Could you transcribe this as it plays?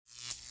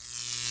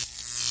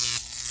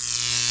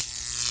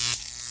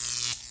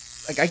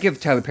like I give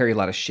Tyler Perry a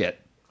lot of shit,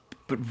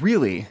 but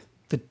really,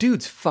 the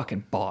dude's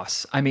fucking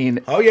boss. I mean,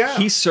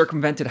 he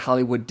circumvented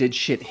Hollywood, did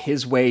shit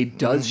his way,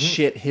 does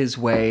shit his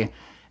way,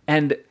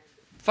 and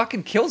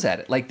fucking kills at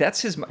it. Like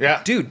that's his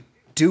dude.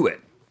 Do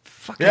it.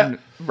 Fucking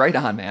right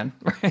on, man.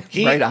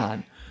 Right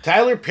on.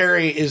 Tyler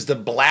Perry is the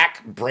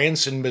Black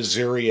Branson,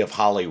 Missouri of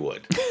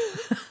Hollywood.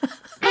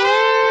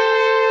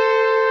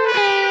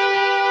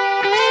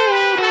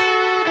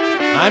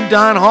 I'm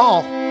Don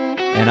Hall.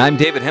 And I'm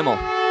David Himmel.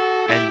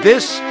 And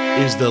this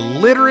is the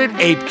Literate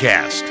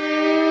ApeCast.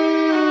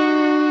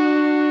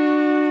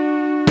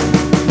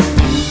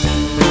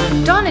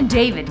 Don and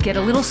David get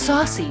a little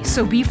saucy,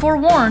 so be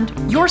forewarned,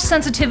 your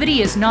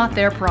sensitivity is not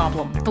their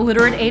problem. The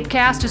Literate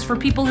ApeCast is for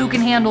people who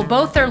can handle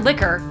both their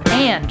liquor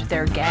and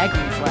their gag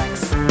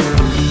reflex.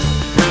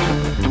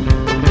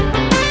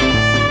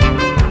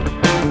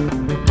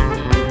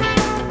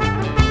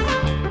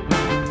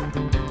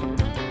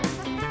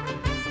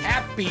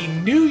 Happy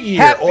New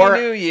Year! Happy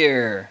New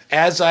Year!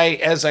 As I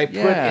put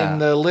in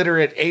the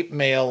Literate Ape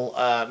mail,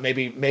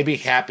 maybe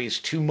happy's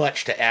too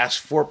much to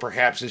ask for.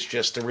 Perhaps it's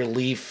just the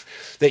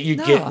relief that you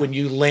get when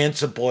you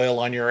lance a boil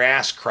on your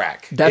ass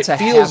crack. It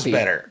feels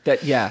better.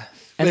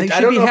 And they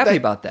should be happy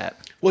about that.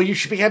 Well, you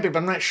should be happy, but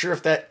I'm not sure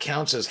if that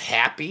counts as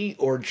happy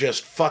or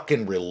just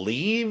fucking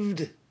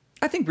relieved.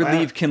 I think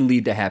relief can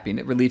lead to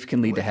happiness. Relief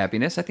can lead to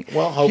happiness. I think.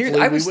 Well, hopefully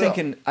I was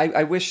thinking.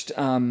 I wished.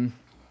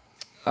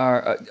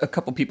 A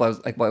couple people,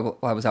 while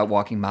I was out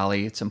walking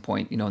Molly at some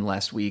point, in the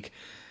last week,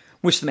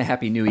 wished them a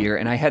Happy New Year.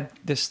 And I had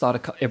this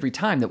thought every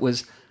time that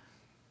was,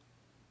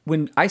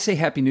 when I say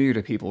Happy New Year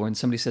to people, or when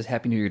somebody says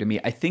Happy New Year to me,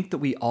 I think that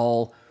we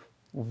all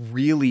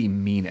really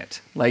mean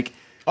it. Like,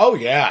 oh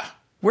yeah,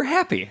 we're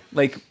happy.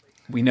 Like,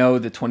 we know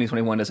that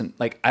 2021 doesn't,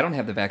 like, I don't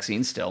have the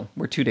vaccine still.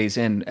 We're 2 days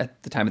in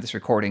at the time of this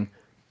recording.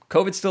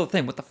 COVID's still a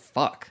thing. What the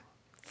fuck?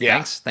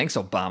 Yeah. Thanks,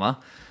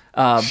 Obama.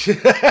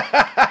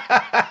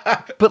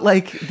 But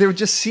like there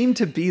just seemed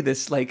to be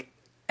this like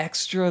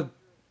extra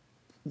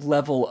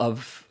level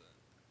of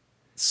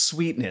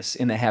sweetness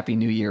in the Happy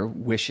New Year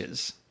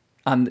wishes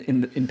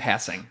in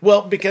passing.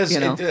 Well, because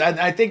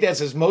I think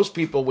that's as most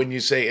people, when you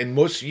say, in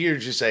most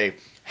years you say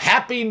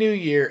Happy New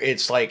Year,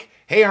 it's like,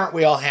 hey, aren't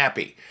we all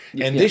happy?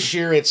 And this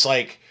year it's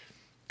like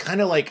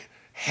kind of like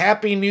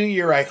Happy New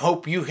Year. I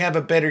hope you have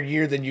a better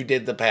year than you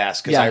did the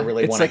past, because I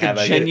really want to have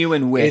a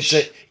genuine wish.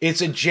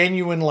 It's a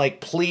genuine,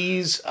 like,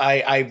 please,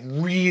 I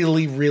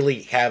really,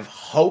 really have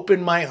hope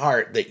in my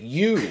heart that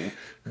you,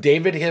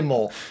 David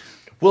Himmel,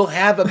 will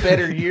have a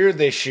better year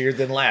this year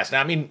than last.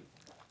 Now, I mean,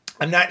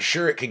 I'm not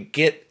sure it could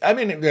get, I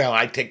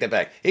take that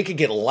back. It could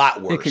get a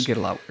lot worse. It could get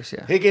a lot worse,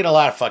 yeah. It could get a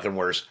lot of fucking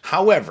worse.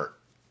 However,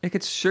 it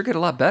could sure get a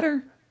lot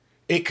better.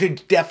 It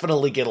could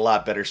definitely get a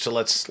lot better, so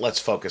let's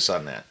focus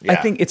on that. Yeah. I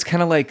think it's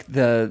kind of like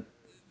the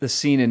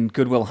scene in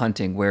Good Will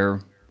Hunting where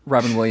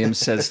Robin Williams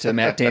says to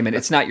Matt Damon,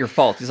 "It's not your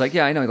fault." He's like,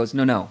 "Yeah, I know." He goes,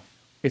 "No,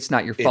 it's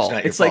not your fault."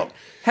 It's like,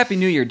 "Happy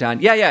New Year,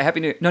 Don." Yeah,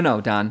 Happy New Year.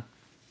 No, Don.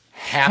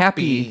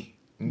 Happy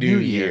New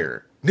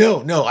Year.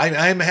 No,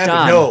 I'm happy.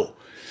 Don. No.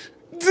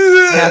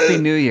 Happy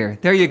New Year.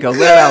 There you go.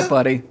 Let it out,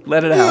 buddy.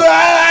 Let it out.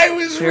 I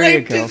was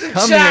raped as a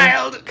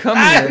child. Come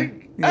here.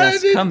 Yes, I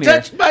didn't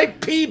touch my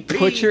pee-pee.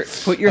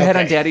 Put your head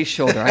on Daddy's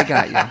shoulder. I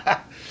got you.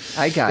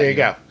 There you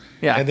go.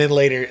 Yeah. And then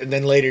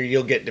later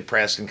you'll get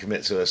depressed and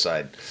commit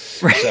suicide.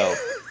 Right. So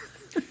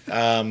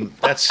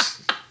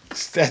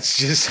that's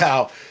just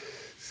how.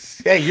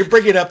 Yeah, you're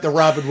bringing up the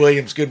Robin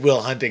Williams Good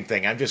Will Hunting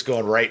thing. I'm just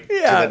going right to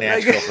the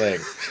natural thing.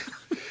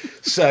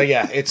 So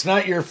yeah, it's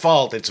not your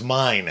fault. It's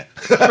mine.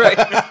 Right.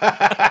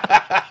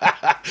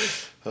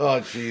 Oh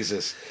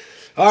Jesus.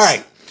 All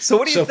right. So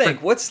what do you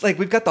think?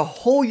 We've got the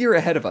whole year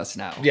ahead of us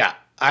now. Yeah.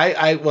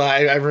 I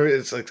remember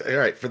it's like, all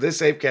right, for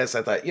this ApeCast,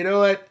 I thought, you know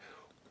what?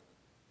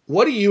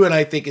 What do you and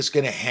I think is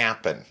going to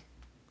happen?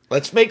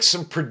 Let's make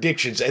some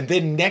predictions. And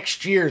then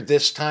next year,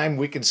 this time,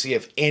 we can see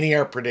if any of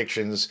our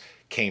predictions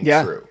came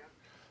true.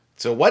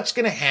 So what's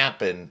going to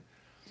happen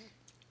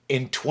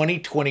in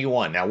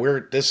 2021? Now,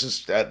 this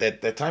is at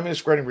the time of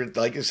this recording,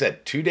 like I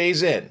said, 2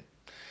 days in.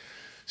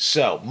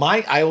 So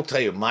I will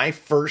tell you, my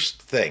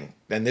first thing,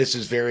 and this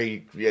is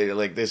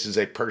this is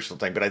a personal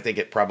thing, but I think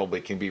it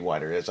probably can be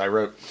wider. As I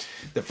wrote,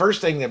 the first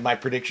thing that my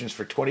predictions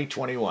for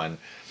 2021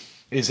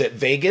 is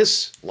that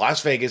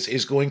Las Vegas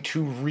is going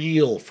to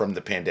reel from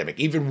the pandemic,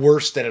 even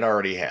worse than it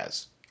already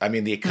has. I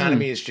mean, the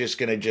economy is just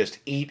going to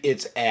eat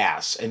its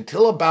ass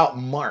until about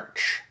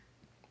March.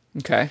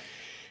 Okay.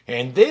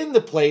 And then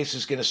the place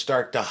is going to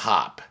start to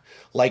hop.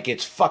 Like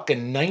it's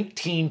fucking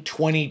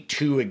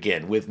 1922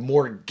 again, with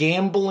more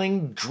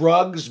gambling,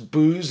 drugs,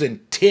 booze,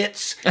 and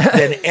tits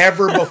than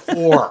ever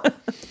before.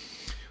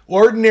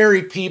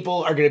 Ordinary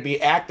people are going to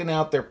be acting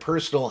out their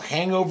personal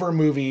hangover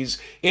movies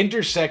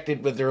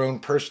intersected with their own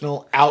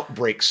personal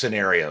outbreak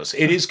scenarios.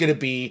 It is going to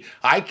be,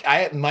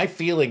 my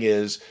feeling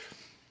is,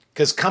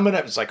 because coming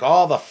up, it's like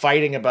all the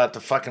fighting about the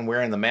fucking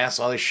wearing the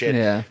mask, all this shit.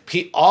 Yeah.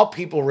 All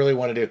people really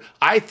want to do.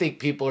 I think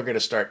people are going to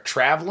start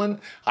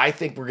traveling. I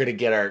think we're going to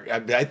get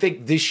I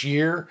think this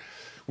year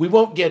we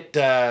won't get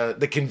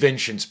the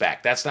conventions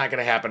back. That's not going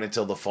to happen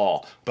until the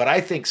fall. But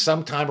I think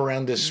sometime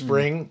around this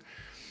spring,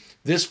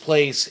 this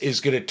place is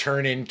going to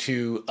turn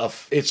into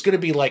it's going to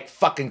be like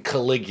fucking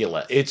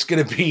Caligula. It's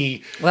going to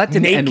be Well, that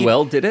didn't end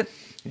well, did it?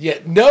 Yeah,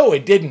 no,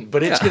 it didn't.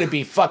 But it's going to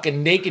be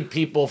fucking naked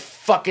people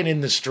fucking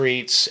in the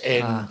streets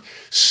and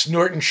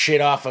snorting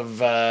shit off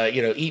of,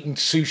 eating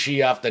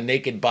sushi off the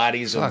naked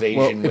bodies of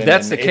Asian women. If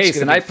that's the case,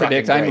 then I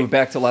predict I move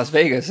back to Las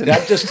Vegas. I'm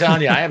just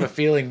telling you, I have a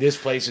feeling this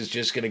place is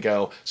just going to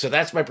go. So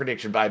that's my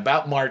prediction. By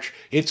about March,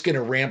 it's going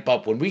to ramp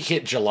up. When we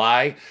hit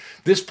July,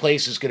 this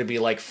place is going to be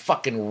like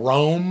fucking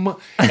Rome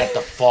at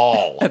the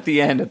fall. At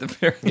the end, at the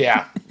very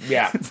end.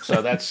 Yeah.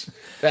 So that's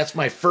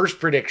my first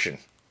prediction.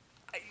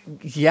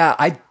 Yeah,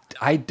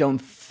 I don't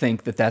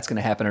think that that's going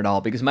to happen at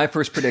all, because my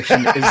first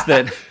prediction is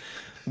that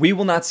we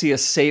will not see a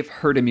safe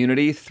herd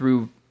immunity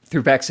through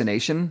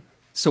vaccination.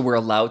 So we're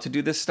allowed to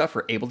do this stuff,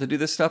 or able to do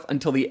this stuff,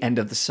 until the end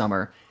of the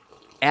summer,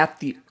 at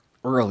the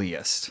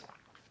earliest.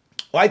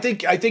 Well, I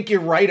think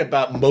you're right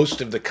about most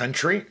of the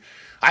country.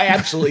 I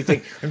absolutely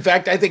think. In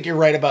fact, I think you're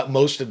right about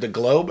most of the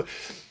globe.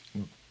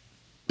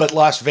 But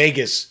Las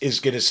Vegas is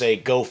going to say,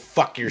 "Go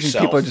fuck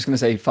yourself." People are just going to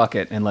say, "Fuck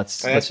it," and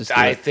let's just do it.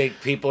 I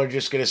think people are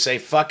just going to say,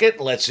 "Fuck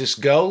it, let's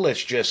just go.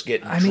 Let's just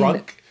get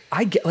drunk."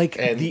 I get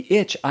the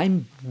itch.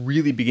 I'm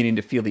really beginning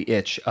to feel the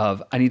itch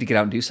of I need to get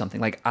out and do something.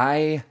 What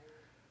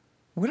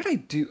did I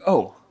do?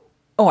 Oh,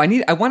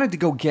 I wanted to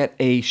go get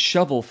a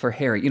shovel for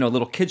Harry. A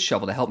little kid's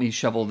shovel to help me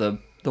shovel the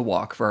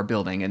walk for our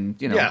building, and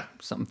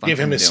something fun. Give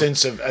him a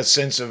sense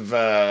of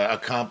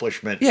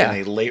accomplishment. Yeah.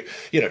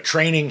 And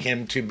training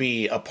him to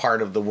be a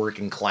part of the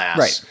working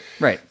class.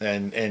 Right.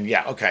 And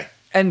yeah, okay.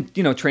 And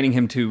training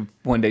him to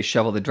one day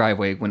shovel the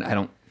driveway when I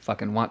don't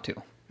fucking want to.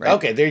 Right?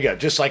 Okay, there you go.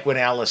 Just like when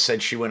Alice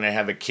said she wanted to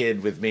have a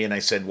kid with me, and I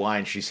said why,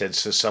 and she said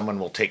so someone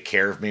will take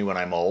care of me when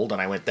I'm old, and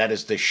I went, that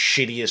is the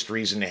shittiest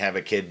reason to have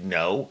a kid.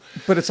 No,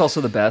 but it's also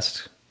the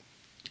best.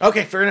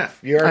 Okay, fair enough.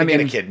 You already get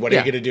a kid. What are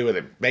you going to do with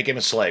him? Make him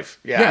a slave.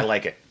 Yeah, I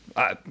like it.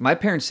 My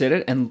parents did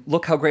it, and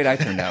look how great I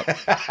turned out.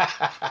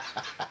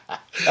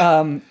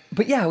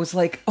 But yeah, I was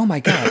like, oh my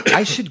God,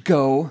 I should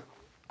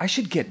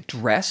get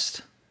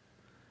dressed,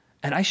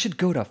 and I should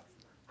go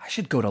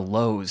to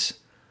Lowe's.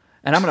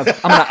 And I'm gonna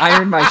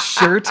iron my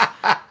shirt,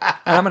 and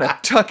I'm gonna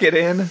tuck it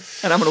in,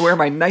 and I'm gonna wear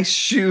my nice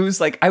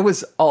shoes. And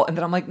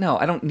then I'm like, no,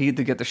 I don't need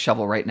to get the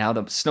shovel right now.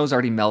 The snow's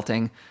already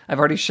melting. I've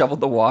already shoveled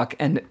the walk.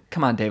 And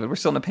come on, David, we're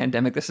still in a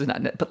pandemic. This is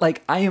not.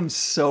 But I am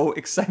so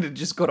excited to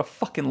just go to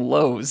fucking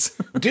Lowe's,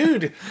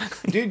 dude.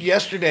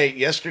 Yesterday,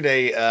 it's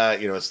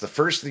the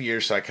first of the year,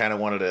 so I kind of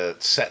wanted to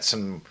set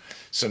some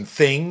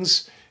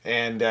things.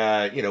 And,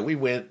 we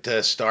went to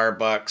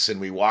Starbucks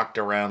and we walked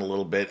around a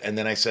little bit. And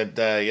then I said,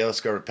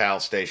 let's go to Pal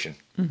Station.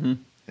 Mm-hmm.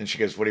 And she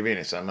goes, what do you mean?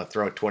 I said, I'm going to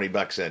throw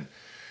 $20 in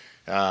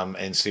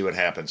and see what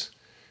happens.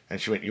 And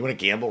she went, you want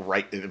to gamble?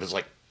 Right. It was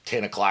like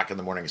 10 o'clock in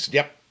the morning. I said,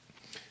 yep.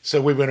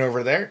 So we went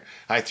over there.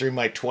 I threw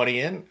my 20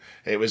 in.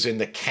 It was in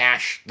the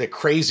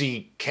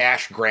crazy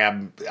cash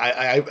grab.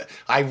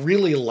 I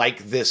really like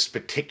this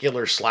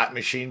particular slot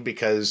machine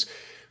because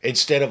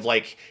instead of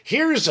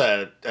here's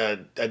a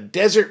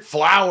desert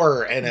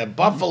flower and a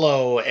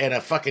buffalo and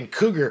a fucking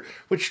cougar,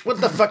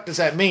 what the fuck does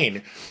that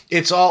mean?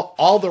 It's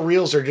all the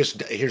reels are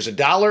just, here's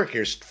 $1,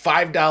 here's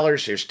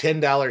 $5, here's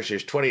 $10,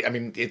 here's 20. I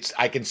mean,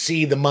 I can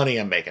see the money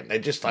I'm making.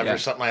 There's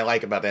something I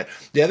like about that.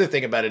 The other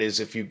thing about it is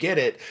if you get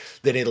it,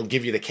 then it'll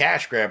give you the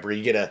cash grab where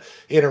you get to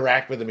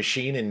interact with the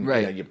machine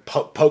and you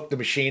poke the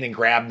machine and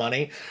grab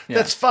money. Yeah.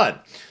 That's fun.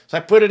 So I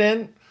put it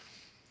in,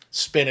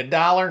 spend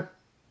 $1,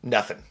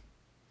 nothing.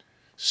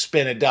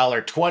 Spent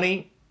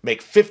 $1.20,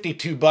 make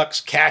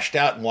 $52, cashed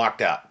out and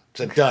walked out.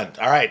 So done.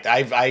 All right,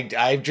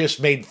 I've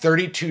just made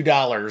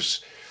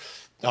 $32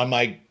 on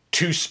my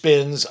 2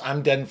 spins.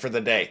 I'm done for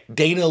the day.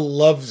 Dana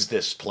loves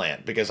this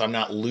plan because I'm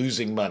not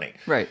losing money.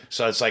 Right.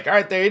 So it's like, all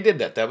right, there you did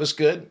that. That was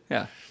good.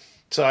 Yeah.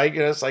 So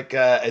it's like,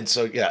 and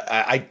so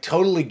yeah, I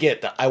totally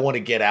get that. I want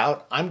to get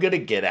out. I'm gonna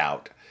get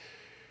out.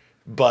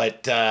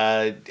 But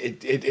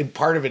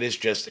part of it is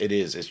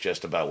it's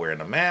just about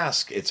wearing a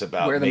mask. It's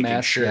about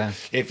making sure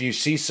if you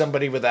see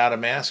somebody without a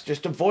mask,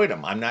 just avoid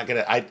them. I'm not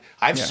gonna.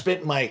 I've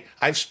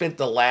spent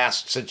the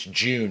last since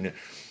June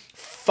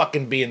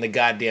fucking being the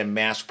goddamn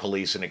mask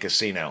police in a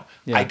casino.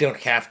 Yeah. I don't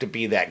have to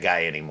be that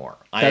guy anymore.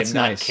 I am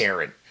not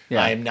Karen.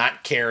 Yeah. I am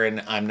not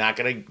Karen. I'm not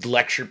gonna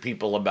lecture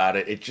people about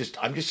it.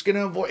 I'm just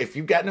gonna avoid. If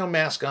you've got no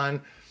mask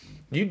on,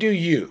 you do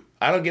you.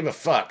 I don't give a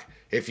fuck.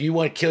 If you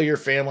want to kill your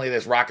family,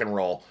 that's rock and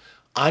roll.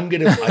 I'm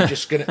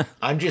just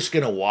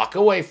gonna walk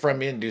away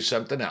from you and do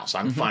something else.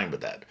 I'm fine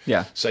with that.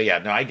 Yeah. So yeah,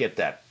 no, I get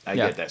that. I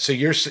get that. So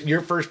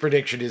your first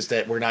prediction is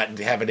that we're not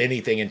having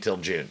anything until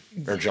June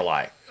or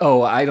July.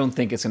 Oh, I don't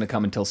think it's going to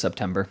come until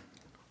September.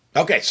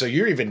 Okay, so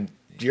you're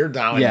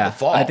now in the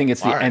fall. I think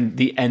it's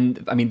the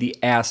end. I mean, the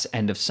ass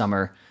end of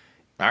summer.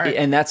 All right,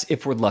 and that's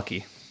if we're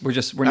lucky. We're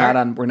not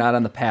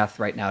on the path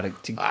right now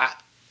to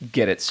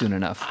get it soon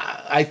enough.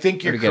 I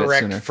think you're to get it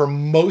correct sooner. for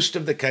most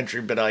of the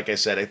country, but like I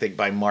said, I think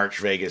by March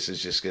Vegas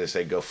is just going to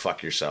say, "Go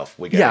fuck yourself."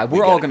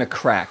 We're all going to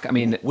crack. I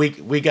mean, we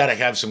got to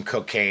have some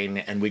cocaine,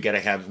 and we got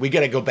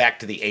to go back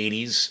to the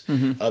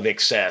 '80s of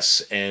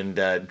excess and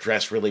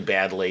dress really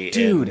badly.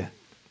 dude,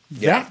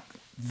 And,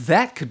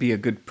 that could be a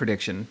good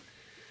prediction.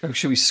 Or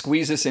should we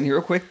squeeze this in here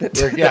real quick? That,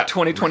 Yeah. that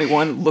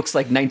 2021 looks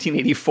like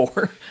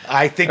 1984.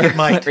 I think it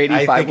might. Or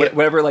 85, I think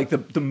whatever like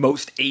the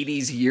most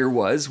 80s year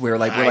was, where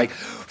like we're like,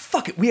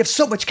 fuck it, we have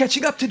so much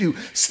catching up to do.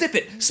 Sniff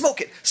it, smoke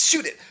it,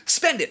 shoot it,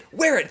 spend it,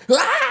 wear it.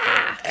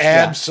 Ah!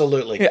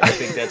 absolutely. Yeah. I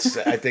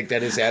think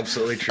that is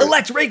absolutely true.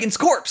 Elect Reagan's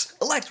corpse.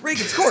 Elect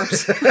Reagan's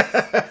corpse.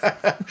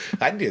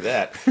 I'd do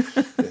that.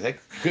 That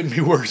couldn't be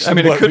worse. I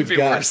mean, than it what could we've be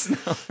got. worse.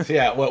 No.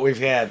 Yeah, what we've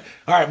had.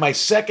 All right, my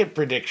second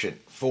prediction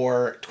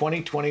for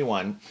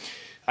 2021,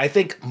 I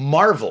think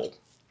Marvel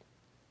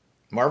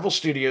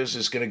Studios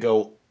is going to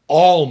go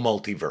all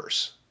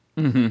multiverse.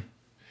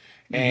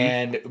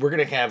 And we're going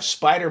to have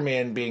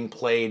Spider-Man being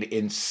played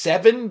in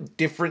 7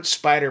 different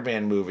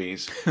Spider-Man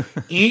movies,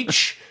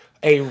 each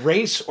a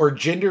race or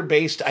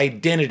gender-based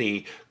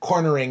identity,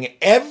 cornering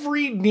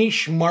every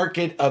niche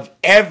market of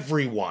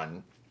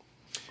everyone.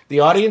 The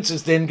audience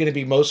is then going to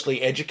be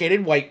mostly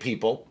educated white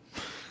people,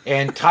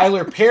 and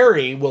Tyler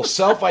Perry will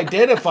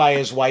self-identify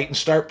as white and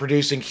start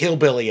producing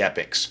hillbilly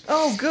epics.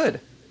 Oh, good.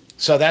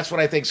 So that's what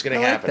I think is going to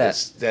I like happen. that.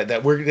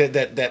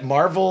 Is that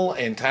Marvel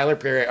and Tyler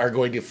Perry are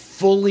going to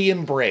fully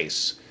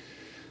embrace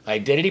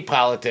identity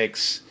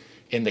politics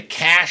in the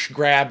cash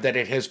grab that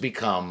it has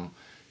become,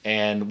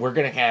 and we're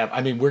going to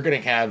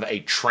have a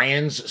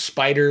trans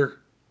Spider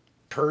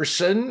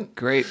person.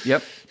 Great.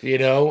 Yep.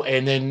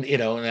 And then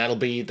and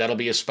that'll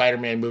be a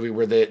Spider-Man movie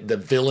where the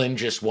villain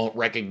just won't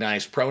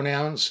recognize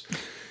pronouns.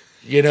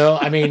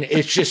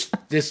 It's just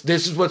this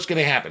is what's going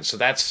to happen. So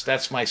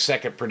that's my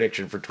second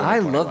prediction for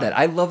 2021. I love that.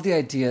 I love the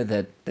idea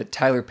that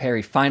Tyler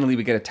Perry, finally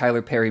we get a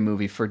Tyler Perry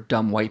movie for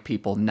dumb white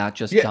people, not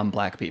just dumb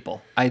black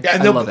people. I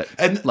love it.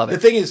 And love the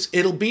it. thing is,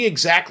 it'll be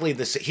exactly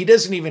the same. He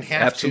doesn't even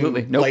have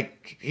Absolutely. to, Nope.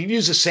 he'd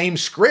use the same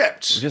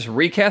scripts. Just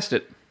recast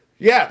it.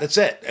 Yeah, that's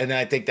it. And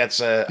I think that's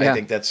Yeah. I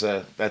think that's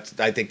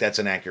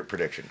an accurate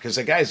prediction, because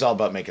the guy's all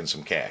about making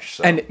some cash.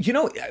 So. And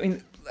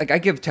I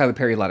give Tyler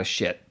Perry a lot of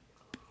shit,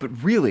 but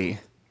really,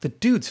 the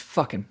dude's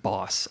fucking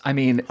boss. I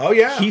mean, Oh,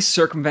 yeah. he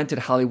circumvented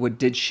Hollywood,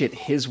 did shit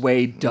his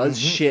way, does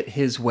shit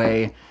his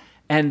way,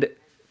 and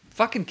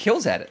fucking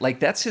kills at it.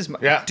 Like, that's his...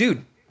 Yeah.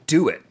 Dude,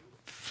 do it.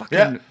 Fucking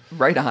Yeah.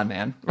 right on,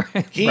 man.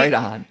 Right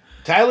on.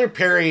 Tyler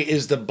Perry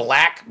is the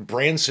Black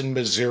Branson,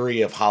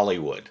 Missouri of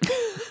Hollywood.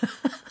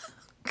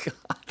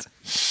 God.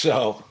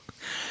 So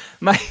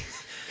My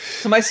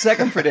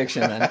second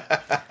prediction, then.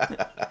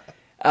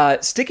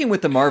 Sticking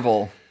with the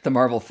Marvel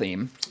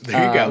theme.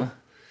 there you go.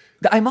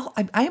 I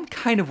am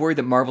kind of worried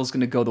that Marvel's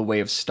going to go the way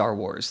of Star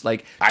Wars,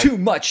 like too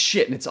much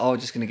shit, and it's all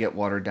just going to get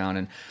watered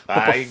down. But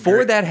I before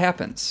agree. that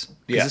happens,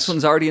 because Yes. this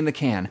one's already in the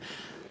can,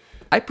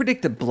 I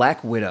predict that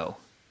Black Widow,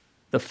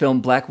 the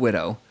film Black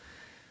Widow,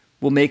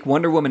 will make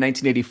Wonder Woman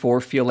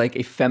 1984 feel like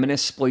a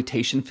feminist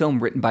exploitation film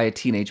written by a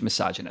teenage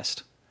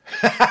misogynist.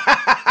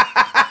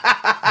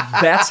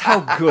 That's how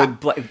good.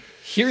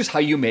 Here's how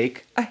you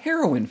make a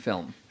heroine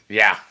film.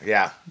 Yeah.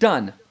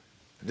 Done.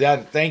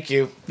 Done. Thank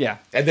you. Yeah.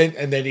 And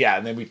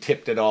then we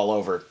tipped it all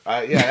over.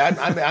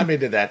 I'm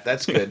into that.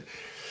 That's good.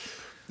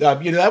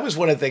 That was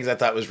one of the things I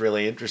thought was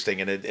really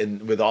interesting,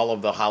 and with all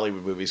of the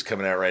Hollywood movies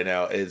coming out right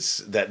now, is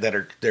that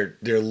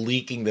they're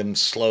leaking them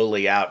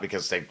slowly out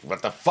because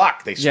what the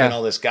fuck, they spent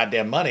all this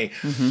goddamn money.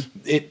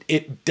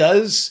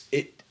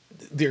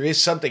 There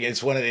is something.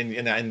 It's one of,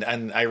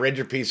 and I read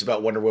your piece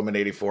about Wonder Woman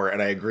 84,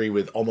 and I agree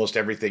with almost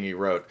everything you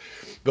wrote.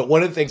 But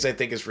one of the things I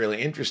think is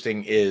really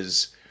interesting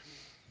is,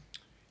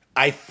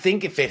 I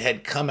think if it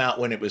had come out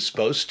when it was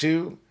supposed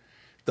to,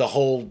 the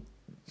whole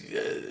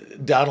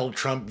Donald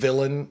Trump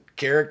villain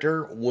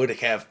character would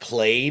have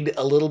played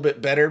a little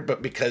bit better.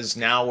 But because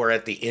now we're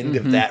at the end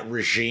of that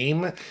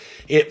regime,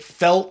 it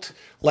felt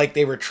like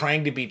they were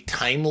trying to be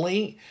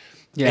timely.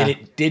 Yeah. And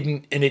it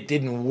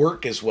didn't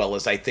work as well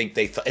as I think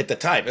they thought at the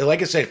time. And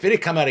like I said, if it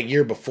had come out a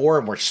year before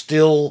and we're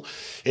still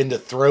in the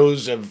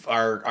throes of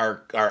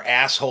our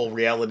asshole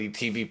reality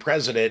TV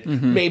president,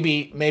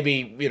 maybe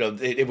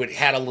it would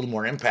had a little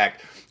more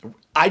impact.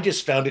 I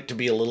just found it to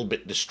be a little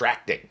bit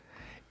distracting.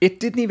 It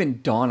didn't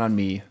even dawn on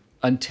me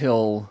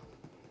until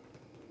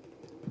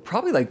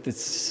probably like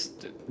this,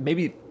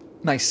 maybe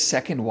my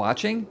second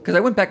watching, because I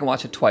went back and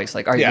watched it twice.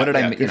 Like, all right, what did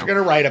I? You're going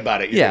to write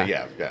about it.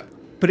 Yeah.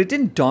 But it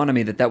didn't dawn on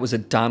me that was a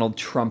Donald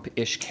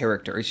Trump-ish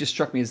character. It just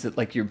struck me as that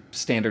like your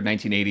standard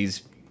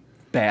 1980s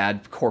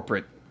bad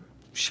corporate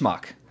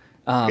schmuck.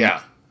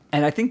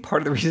 And I think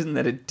part of the reason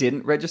that it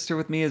didn't register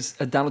with me as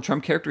a Donald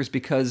Trump character is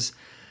because,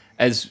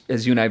 as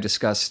you and I have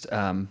discussed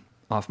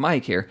off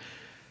mic here,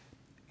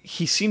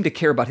 he seemed to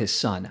care about his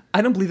son.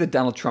 I don't believe that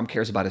Donald Trump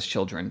cares about his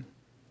children,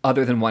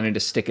 other than wanting to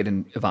stick it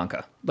in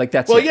Ivanka. Like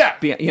that's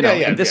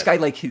and this guy,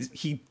 like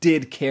he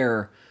did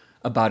care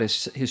about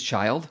his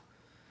child.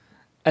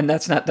 And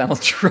that's not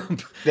Donald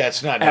Trump.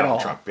 That's not at Donald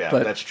all. Trump. Yeah,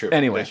 But that's true.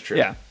 Anyway, that's true.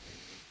 Yeah.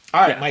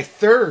 All right, Yeah. my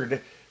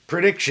third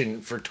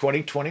prediction for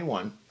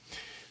 2021: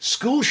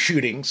 school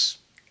shootings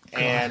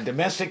and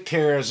domestic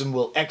terrorism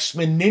will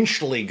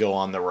exponentially go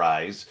on the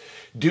rise,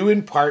 due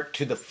in part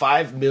to the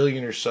 5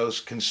 million or so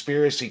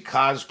conspiracy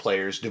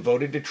cosplayers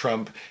devoted to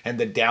Trump and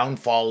the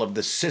downfall of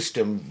the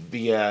system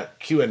via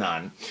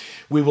QAnon.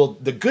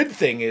 The good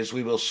thing is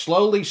we will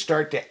slowly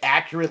start to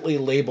accurately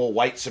label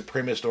white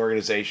supremacist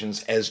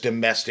organizations as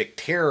domestic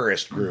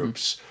terrorist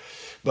groups,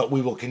 but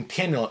we will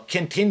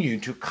continue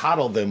to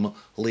coddle them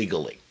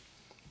legally.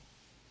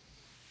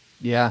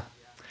 Yeah.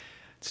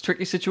 It's a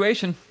tricky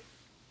situation.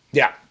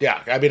 Yeah.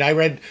 I mean, I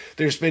read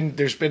there's been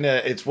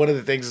it's one of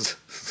the things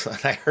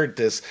I heard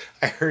this.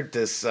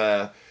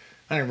 I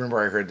don't remember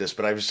where I heard this,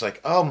 but I was like,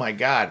 oh my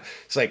God.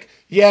 It's like,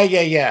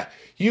 yeah.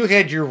 You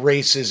had your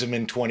racism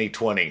in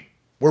 2020.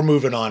 We're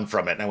moving on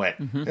from it. And I went,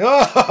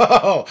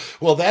 oh,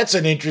 well, that's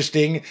an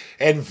interesting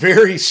and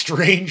very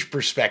strange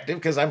perspective,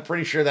 because I'm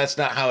pretty sure that's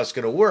not how it's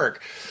going to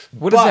work.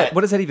 What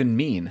does that even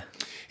mean?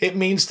 It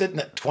means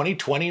that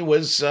 2020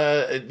 was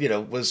like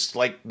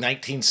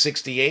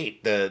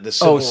 1968, the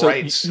civil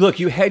rights. Look,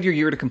 you had your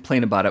year to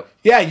complain about it.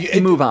 Yeah, you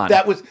move on.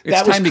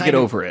 It's time to get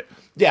over it.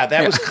 Yeah,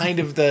 that was kind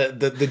of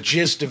the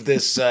gist of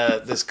this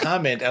this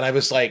comment, and I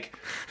was like,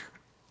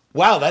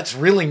 wow, that's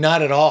really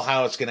not at all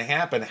how it's going to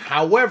happen.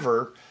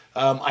 However,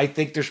 I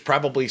think there's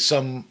probably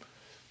some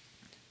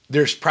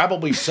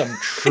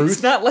truth.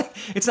 It's not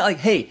like,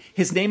 hey,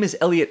 his name is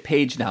Elliot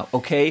Page now.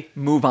 Okay,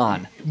 move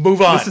on.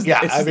 Move on. This is and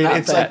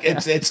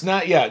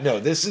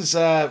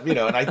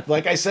I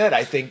like I said,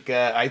 I think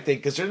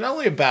because there's not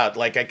only about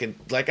I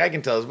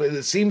can tell, but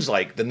it seems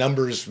like the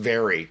numbers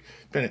vary.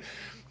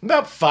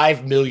 About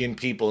 5 million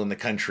people in the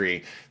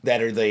country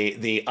that are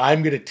the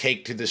I'm going to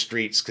take to the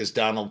streets because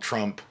Donald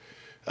Trump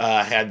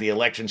had the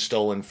election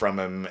stolen from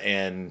him,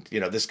 and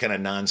this kind of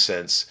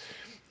nonsense.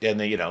 And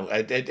then,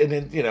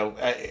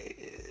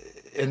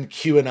 and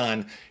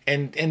QAnon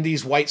and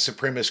these white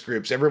supremacist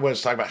groups,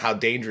 everyone's talking about how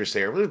dangerous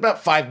they are. There's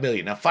about 5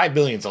 million. Now, 5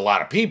 million is a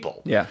lot of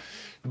people. Yeah.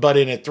 But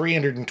in a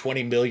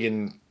 320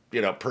 million,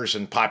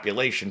 person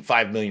population,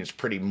 5 million is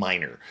pretty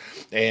minor.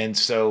 And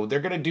so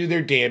they're going to do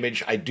their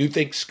damage. I do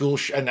think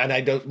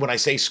when I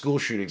say school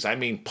shootings, I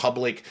mean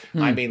public.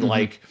 I mean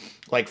like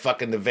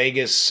fucking the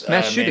Vegas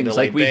mass shootings,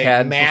 Mandalay like we Bay,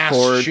 had mass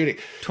before shooting.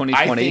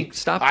 2020.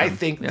 I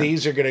think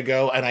these are going to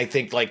go, and I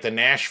think like the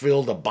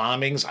Nashville, the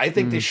bombings. I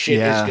think this shit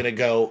is going to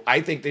go.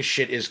 I think this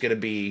shit is going to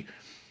be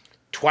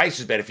twice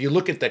as bad. If you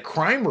look at the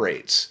crime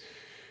rates,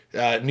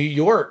 New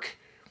York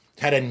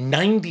had a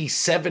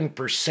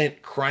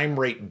 97% crime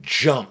rate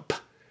jump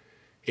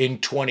in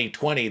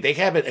 2020. They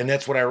haven't, and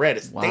that's what I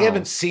read. Wow. They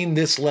haven't seen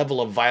this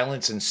level of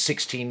violence in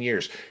 16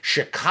 years.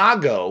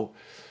 Chicago.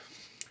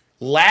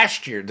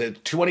 Last year, the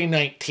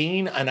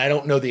 2019, and I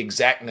don't know the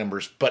exact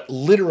numbers, but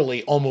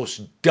literally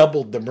almost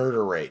doubled the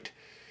murder rate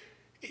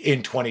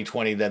in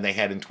 2020 than they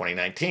had in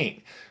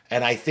 2019.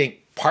 And I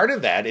think part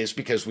of that is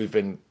because we've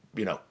been,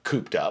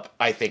 cooped up.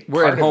 I think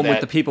we're at home with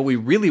the people we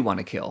really want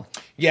to kill.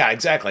 Yeah,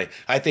 exactly.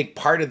 I think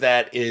part of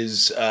that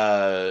is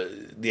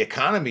the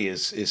economy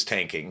is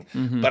tanking,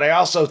 but I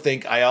also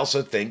think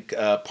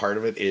part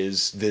of it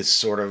is this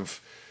sort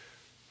of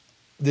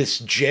this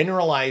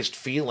generalized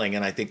feeling,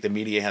 and I think the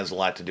media has a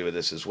lot to do with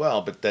this as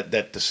well, but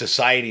that the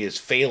society is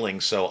failing,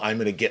 so I'm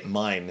going to get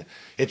mine.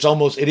 It's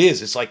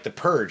like the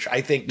purge. I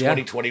think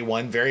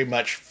 2021 very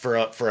much for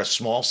a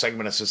small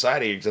segment of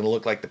society is going to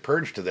look like the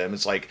purge to them.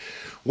 It's like,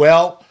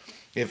 well,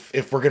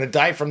 if we're going to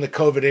die from the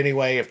COVID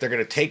anyway, if they're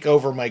going to take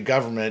over my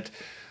government,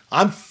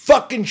 I'm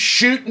fucking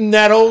shooting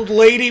that old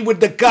lady with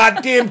the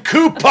goddamn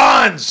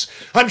coupons.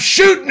 I'm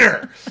shooting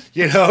her,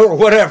 or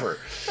whatever.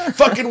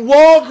 Fucking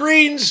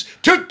Walgreens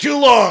took too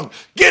long.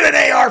 Get an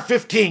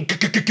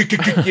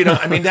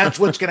AR-15. I mean, that's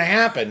what's going to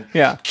happen.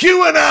 Yeah.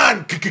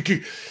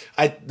 QAnon.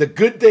 The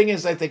good thing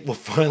is I think we'll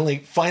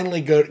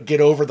finally get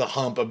over the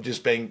hump of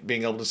just being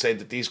able to say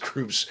that these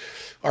groups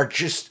are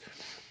just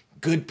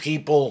good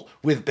people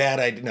with bad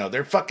ideas. No,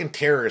 they're fucking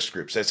terrorist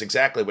groups. That's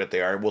exactly what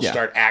they are. We'll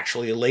start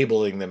actually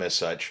labeling them as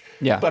such.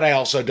 Yeah. But I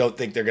also don't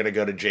think they're going to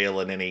go to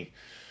jail in any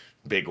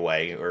big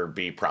way or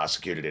be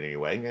prosecuted in any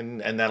way,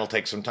 and that'll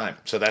take some time.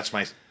 So that's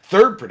my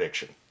third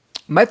prediction.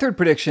 My third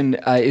prediction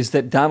is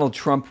that Donald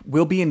Trump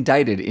will be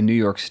indicted in New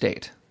York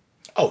State.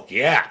 Oh,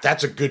 yeah,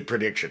 that's a good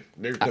prediction.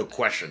 There's no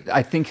question.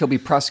 I think he'll be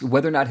prosecuted.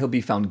 Whether or not he'll be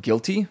found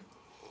guilty,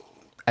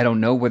 I don't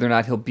know. Whether or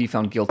not he'll be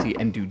found guilty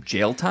and do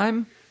jail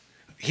time.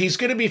 He's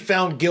going to be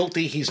found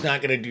guilty. He's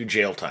not going to do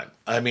jail time.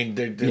 I mean,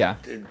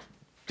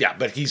 yeah,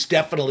 but he's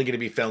definitely going to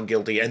be found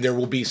guilty, and there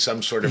will be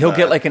some sort of... He'll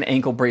get like an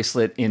ankle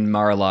bracelet in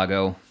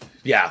Mar-a-Lago.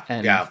 Yeah.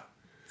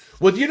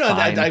 Well,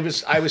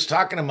 I was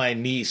talking to my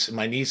niece.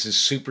 My niece is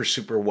super,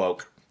 super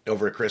woke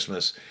over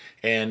Christmas,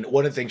 and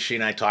one of the things she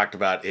and I talked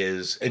about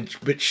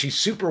but she's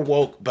super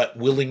woke but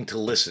willing to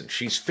listen.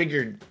 She's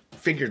figured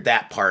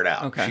that part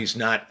out. Okay. She's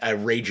not a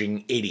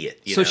raging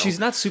idiot. So she's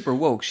not super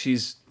woke.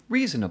 She's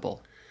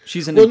reasonable.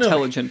 She's an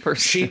intelligent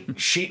person.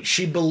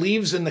 She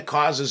believes in the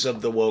causes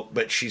of the woke,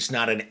 but she's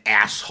not an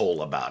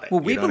asshole about it. Well,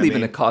 we believe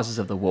in the causes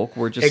of the woke.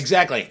 We're just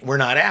exactly. We're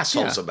not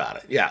assholes about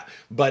it. Yeah,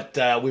 but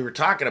we were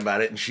talking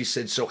about it, and she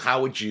said, "So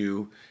how would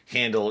you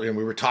handle?" And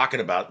we were talking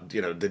about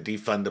the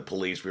defund the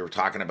police. We were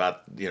talking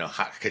about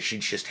because she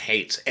just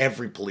hates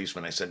every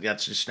policeman. I said,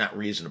 "That's just not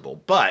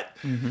reasonable." But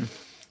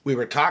we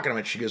were talking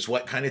about. She goes,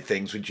 "What kind of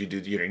things would you do?"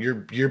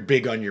 You're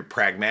big on your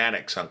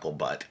pragmatics, Uncle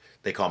Butt.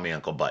 They call me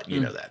Uncle Butt, you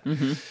know that.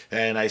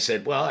 And I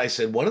said,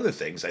 one of the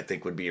things I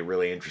think would be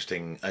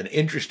an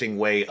interesting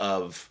way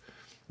of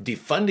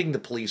defunding the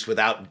police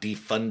without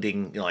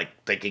defunding, like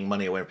taking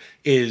money away,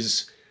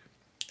 is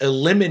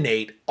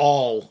eliminate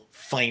all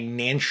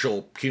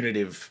financial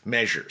punitive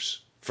measures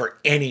for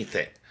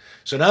anything.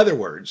 So in other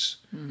words,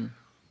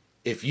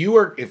 if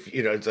you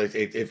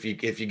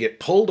get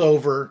pulled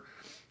over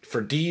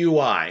for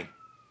DUI,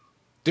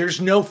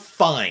 there's no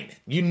fine.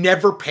 You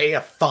never pay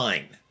a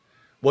fine.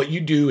 What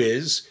you do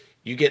is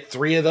you get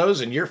 3 of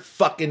those and you're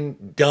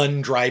fucking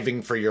done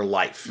driving for your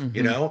life,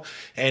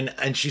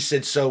 And she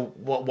said, so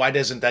why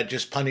doesn't that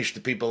just punish the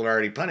people that are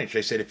already punished?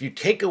 I said, if you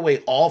take away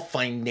all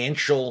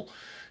financial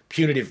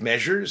punitive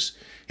measures,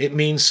 it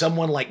means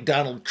someone like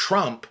Donald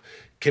Trump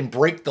can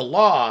break the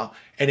law,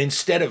 and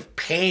instead of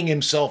paying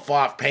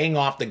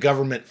off the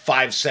government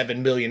 $5-7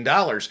 million,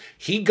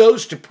 he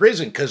goes to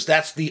prison because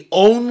that's the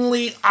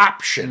only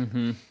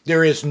option.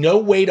 There is no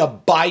way to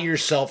buy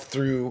yourself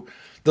through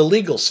the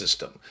legal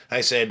system. I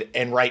said,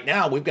 and right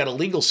now we've got a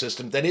legal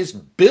system that is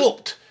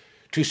built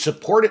to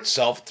support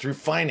itself through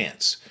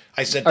finance.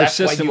 I said, our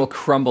system will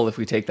crumble if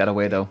we take that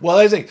away, though. Well,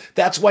 I think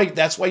that's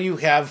why you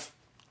have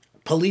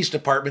police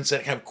departments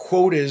that have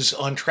quotas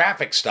on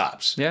traffic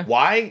stops. Yeah.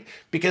 Why?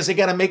 Because they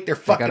got to make their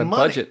fucking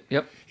money. Budget.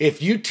 Yep.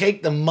 If you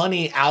take the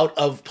money out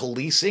of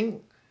policing,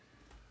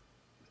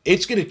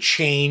 it's going to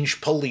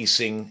change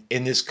policing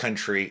in this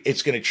country.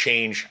 It's going to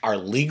change our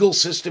legal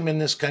system in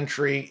this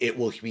country. It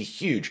will be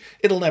huge.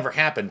 It'll never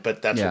happen,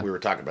 but that's what we were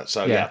talking about.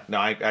 So,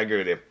 I agree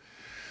with you.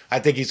 I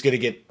think he's going to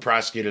get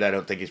prosecuted. I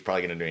don't think he's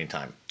probably going to do any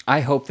time.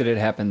 I hope that it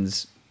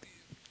happens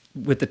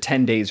with the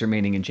 10 days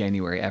remaining in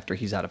January after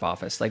he's out of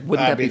office. Like,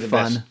 wouldn't that be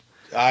fun?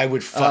 Best. I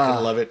would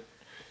fucking love it.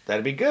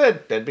 That'd be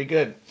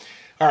good.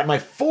 All right, my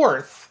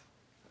fourth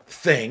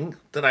thing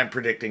that I'm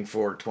predicting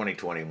for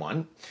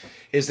 2021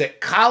 is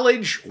that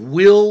college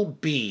will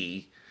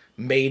be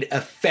made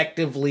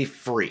effectively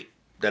free.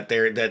 That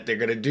they're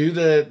going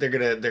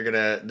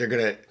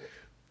to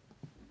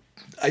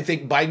I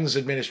think Biden's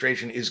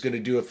administration is going to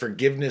do a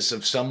forgiveness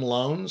of some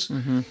loans,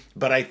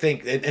 but I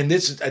think and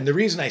the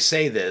reason I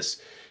say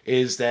this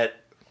is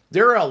that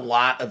there are a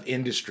lot of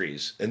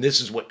industries, and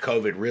this is what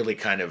COVID really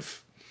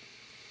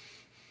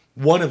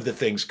one of the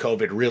things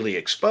COVID really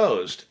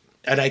exposed.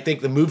 And I think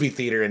the movie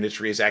theater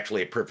industry is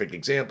actually a perfect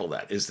example of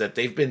that, is that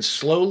they've been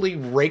slowly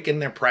raking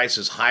their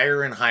prices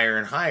higher and higher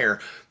and higher,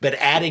 but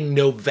adding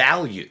no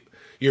value.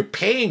 You're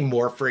paying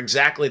more for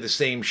exactly the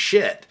same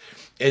shit.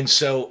 And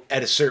so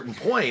at a certain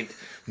point,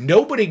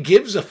 nobody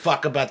gives a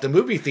fuck about the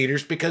movie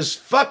theaters because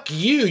fuck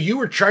you. You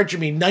were charging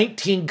me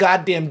 $19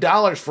 goddamn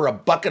for a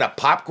bucket of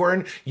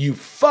popcorn, you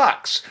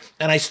fucks.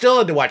 And I still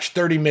had to watch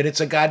 30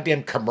 minutes of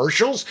goddamn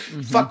commercials.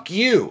 Fuck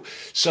you.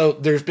 So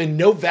there's been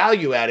no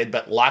value added,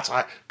 but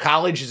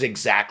college is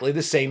exactly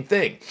the same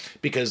thing.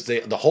 Because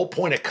the whole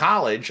point of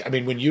college, I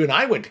mean, when you and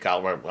I went to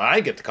college, when I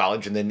get to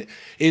college, and then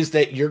is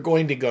that you're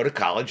going to go to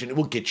college and it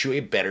will get you a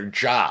better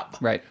job.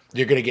 Right.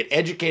 You're going to get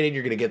educated.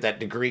 You're going to get that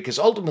degree because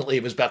ultimately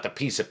it was about the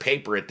piece of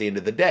paper at the end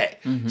of the day.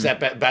 It's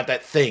about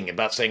that thing,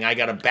 about saying I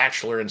got a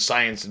bachelor in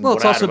science. And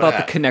it's also about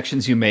the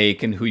connections you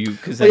make and who you,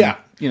 because then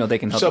they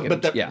can help. So,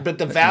 but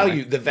the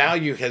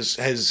value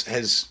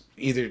has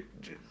either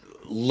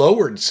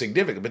lowered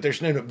significantly,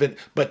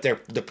 but there's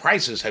the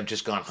prices have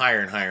just gone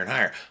higher and higher and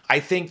higher. I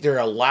think there are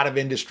a lot of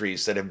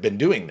industries that have been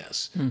doing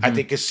this. I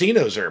think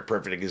casinos are a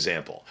perfect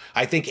example.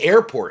 I think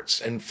airports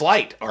and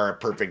flight are a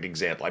perfect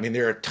example. I mean,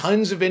 there are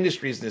tons of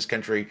industries in this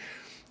country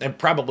and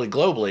probably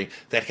globally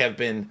that have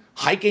been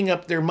hiking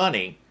up their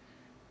money,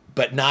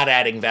 but not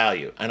adding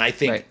value. And I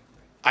think,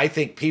 I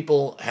think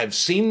people have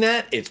seen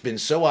that. It's been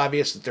so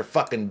obvious that they're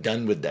fucking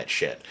done with that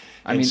shit.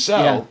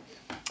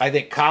 I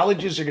think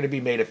colleges are going to be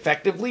made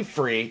effectively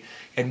free.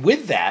 And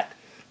with that,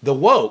 the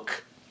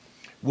woke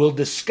will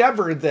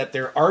discover that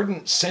their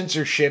ardent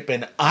censorship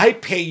and I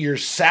pay your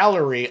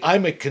salary,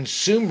 I'm a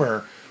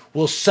consumer,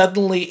 will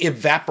suddenly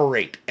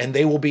evaporate. And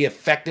they will be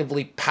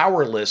effectively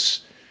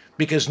powerless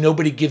because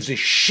nobody gives a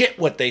shit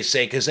what they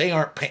say because they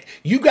aren't paying.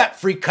 You got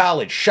free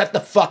college. Shut the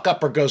fuck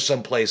up or go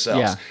someplace else.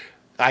 Yeah.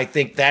 I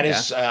think that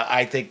is.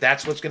 I think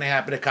that's what's going to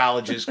happen to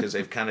colleges because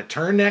they've kind of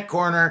turned that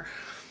corner.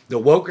 The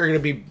woke are going to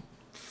be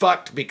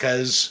fucked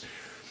because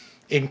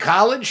in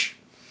college,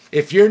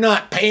 if you're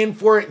not paying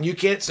for it and you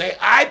can't say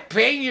I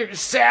pay your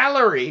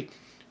salary,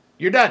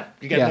 you're done.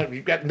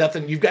 You've got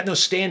nothing. You've got no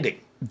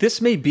standing.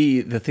 This may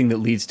be the thing that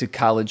leads to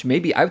college.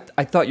 Maybe I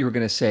thought you were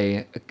going to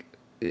say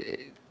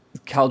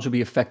college will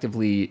be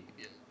effectively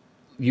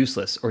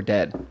useless or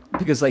dead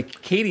because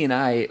like Katie and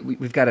I,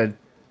 we've got a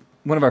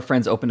one of our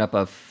friends opened up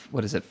a,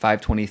 what is it,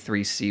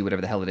 523C,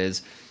 whatever the hell it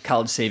is,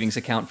 college savings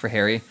account for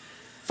Harry.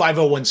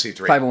 501c3.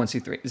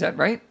 501c3. Is that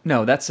right?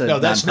 No, that's a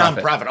that's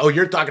nonprofit. nonprofit. Oh,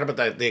 you're talking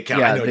about the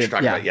account. I know what you're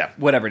talking about. Yeah.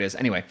 Whatever it is.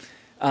 Anyway,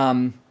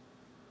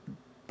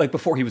 like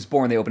before he was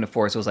born, they opened it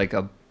for us. It was like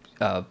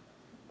a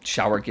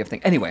shower gift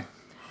thing. Anyway,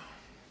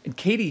 and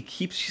Katie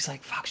she's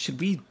like, fuck, should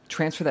we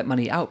transfer that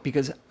money out?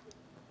 Because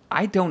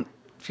I don't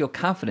feel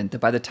confident that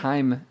by the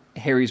time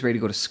Harry's ready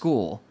to go to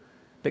school,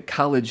 that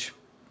college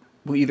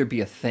will either be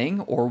a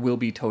thing or will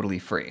be totally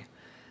free.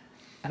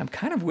 And I'm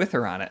kind of with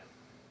her on it.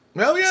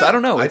 Well, yeah. So I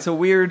don't know. It's a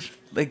weird,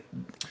 like...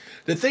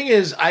 The thing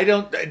is,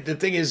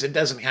 it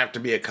doesn't have to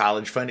be a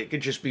college fund. It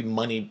could just be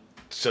money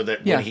so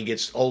that when he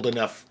gets old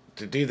enough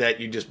to do that,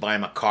 you just buy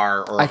him a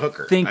car or a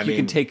hooker. I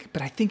mean,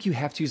 but I think you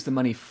have to use the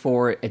money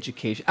for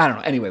education. I don't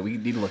know. Anyway, we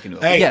need to look into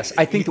it. But yes,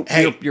 I think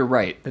that you're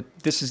right. That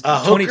this is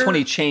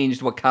 2020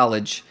 changed what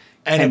college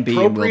can be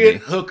and will be. An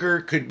appropriate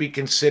hooker could be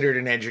considered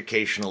an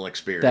educational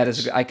experience. That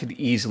is, I could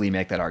easily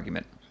make that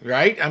argument.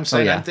 Right? I'm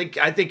saying,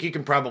 I think you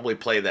can probably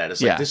play that.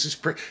 It's like,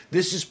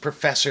 this is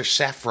Professor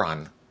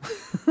Saffron.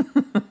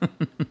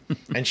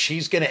 And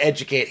she's going to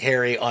educate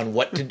Harry on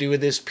what to do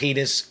with his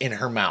penis in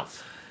her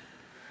mouth.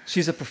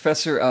 She's a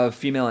professor of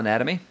female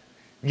anatomy.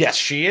 Yes,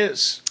 she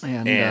is.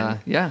 And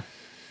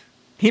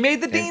he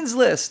made the dean's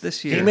list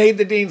this year. He made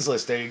the dean's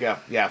list. There you go.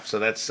 Yeah, so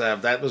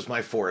that was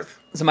my fourth.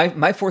 So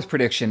my fourth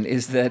prediction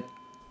is that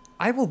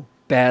I will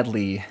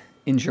badly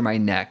injure my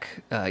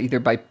neck, either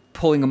by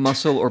pulling a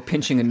muscle or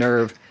pinching a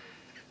nerve,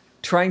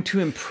 trying to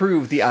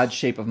improve the odd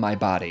shape of my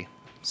body.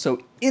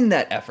 So in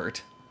that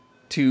effort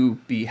to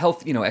be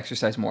healthy,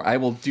 exercise more, I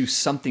will do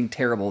something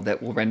terrible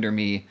that will render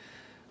me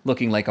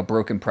looking like a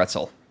broken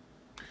pretzel.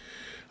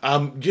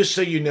 Just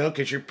so you know,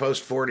 because you're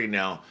post 40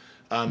 now,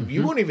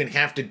 you won't even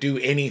have to do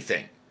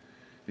anything.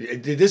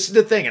 This is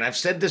the thing, and I've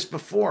said this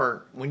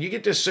before, when you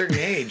get to a certain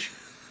age,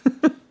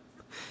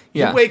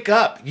 you wake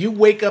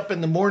up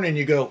in the morning and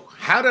you go,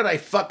 how did I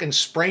fucking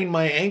sprain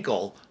my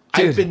ankle?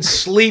 Dude, I've been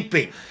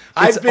sleeping.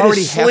 I've been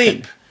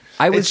asleep.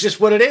 It's just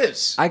what it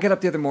is. I got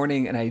up the other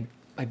morning and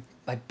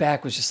my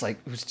back was just like,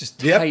 it was just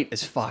tight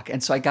as fuck.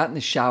 And so I got in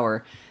the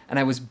shower and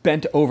I was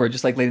bent over,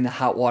 just like letting the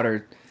hot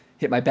water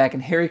hit my back.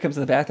 And Harry comes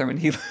in the bathroom and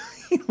he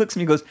looks at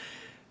me and goes,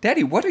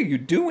 Daddy, what are you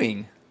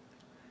doing?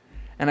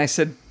 And I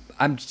said,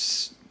 I'm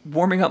just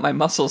warming up my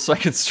muscles so I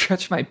can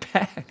stretch my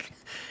back.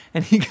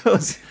 And he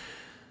goes,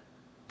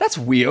 that's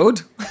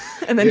weird.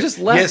 And then just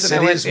left. Yes,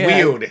 and it is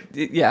weird.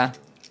 Yeah.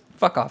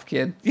 Fuck off,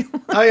 kid.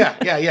 Oh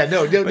yeah.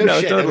 No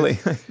shit. Totally.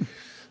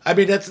 I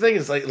mean, that's the thing.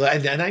 Is like,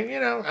 and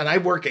I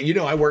work.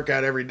 I work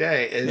out every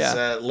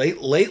day.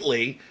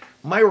 Lately,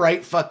 my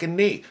right fucking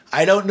knee.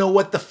 I don't know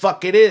what the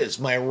fuck it is.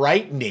 My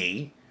right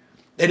knee,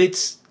 and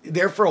it's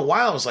there for a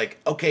while. I was like,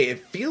 okay, it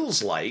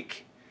feels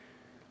like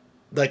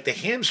the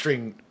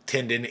hamstring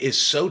tendon is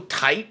so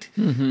tight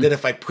that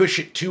if I push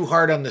it too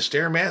hard on the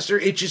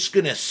Stairmaster, it's just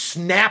gonna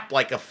snap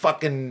like a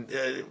fucking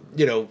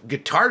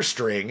guitar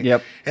string.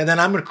 Yep. And then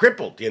I'm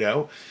crippled.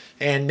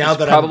 And now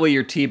that probably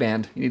your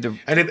T-band, you need to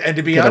and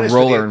to be get honest, a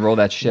roller and roll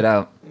that shit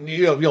out.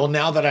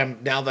 Now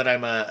that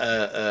I'm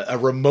a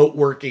remote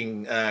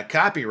working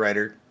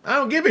copywriter, I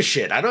don't give a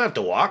shit. I don't have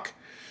to walk.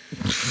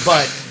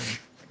 But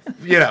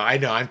I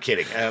know I'm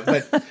kidding.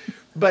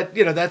 But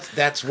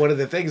that's one of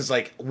the things.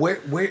 Like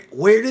where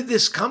did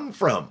this come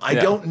from? I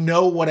don't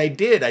know what I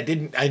did.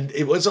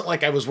 It wasn't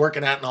like I was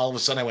working out and all of a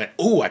sudden I went,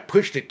 ooh, I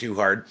pushed it too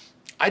hard.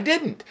 I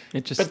didn't.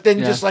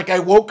 Just like I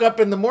woke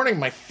up in the morning,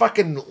 my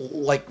fucking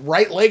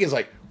right leg is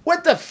like,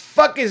 what the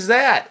fuck is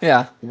that?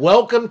 Yeah.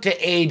 Welcome to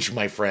age,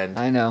 my friend.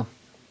 I know.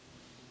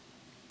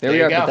 There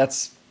we are.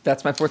 But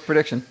that's my fourth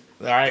prediction.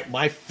 All right,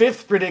 my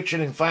fifth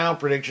prediction and final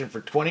prediction for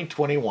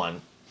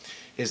 2021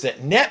 is that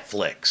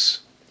Netflix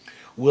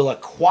will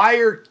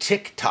acquire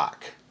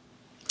TikTok.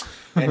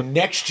 And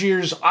next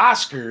year's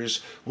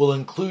Oscars will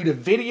include a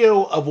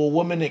video of a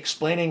woman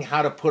explaining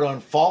how to put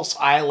on false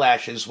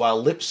eyelashes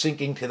while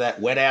lip-syncing to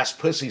that wet-ass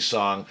pussy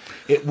song.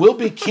 It will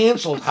be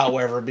canceled,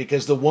 however,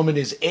 because the woman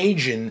is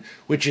Asian,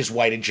 which is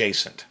white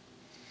adjacent.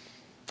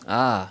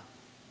 Ah.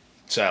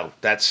 So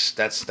that's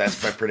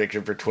my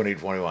prediction for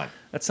 2021.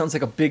 That sounds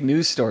like a big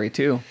news story,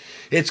 too.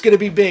 It's going to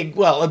be big.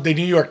 Well, the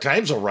New York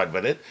Times will run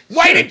with it.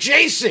 White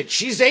adjacent!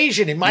 She's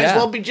Asian. It might as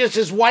well be just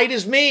as white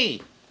as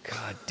me.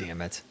 God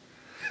damn it.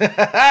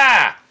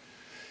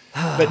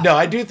 But no,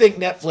 I do think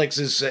Netflix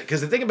is, because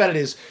the thing about it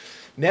is,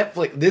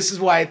 this is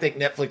why I think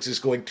Netflix is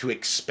going to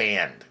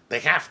expand. They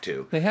have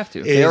to.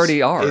 They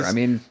already are.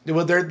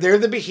 Well, they're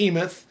the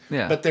behemoth,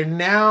 Yeah. But they're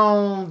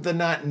now the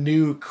not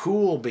new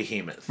cool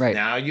behemoth. Right.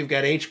 Now you've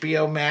got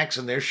HBO Max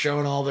and they're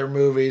showing all their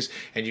movies,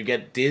 and you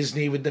get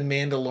Disney with The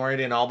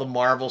Mandalorian and all the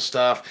Marvel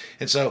stuff.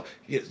 And so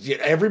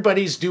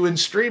everybody's doing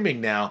streaming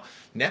now.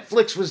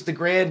 Netflix was the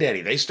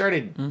granddaddy. They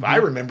started, I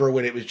remember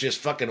when it was just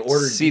fucking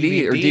ordered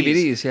CD or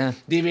DVDs, yeah.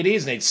 DVDs,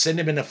 and they'd send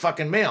them in the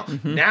fucking mail.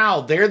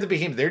 Now they're the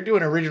behemoth. They're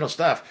doing original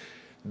stuff.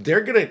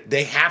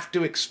 They have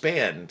to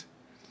expand.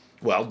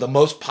 Well, the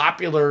most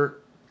popular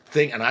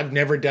thing, and I've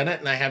never done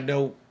it, and I have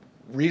no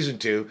reason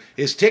to,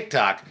 is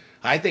TikTok.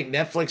 I think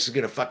Netflix is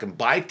going to fucking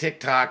buy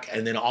TikTok,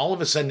 and then all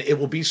of a sudden it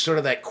will be sort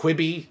of that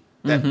Quibi,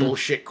 that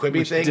bullshit Quibi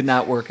Which thing. did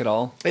not work at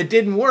all. It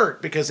didn't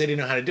work because they didn't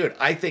know how to do it.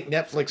 I think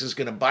Netflix is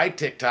going to buy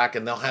TikTok,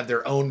 and they'll have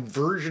their own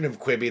version of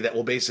Quibi that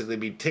will basically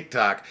be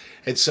TikTok.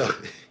 And so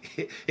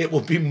it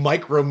will be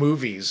micro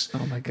movies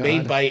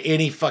made by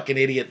any fucking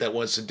idiot that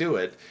wants to do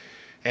it.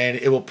 And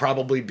it will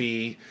probably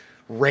be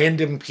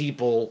random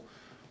people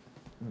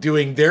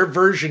doing their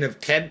version of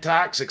TED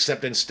Talks,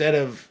 except instead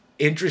of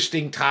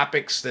interesting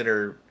topics that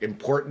are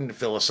important,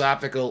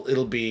 philosophical,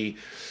 it'll be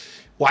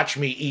watch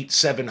me eat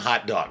 7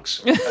 hot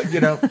dogs,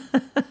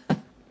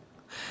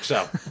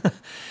 So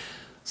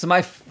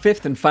my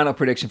fifth and final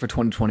prediction for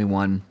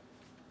 2021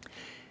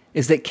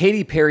 is that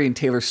Katy Perry and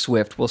Taylor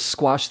Swift will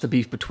squash the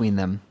beef between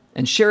them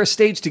and share a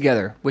stage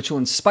together, which will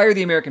inspire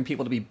the American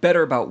people to be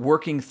better about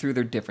working through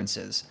their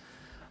differences.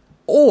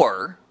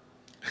 Or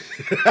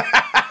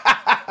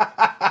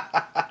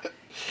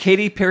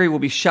Katy Perry will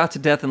be shot to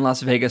death in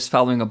Las Vegas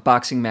following a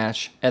boxing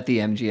match at the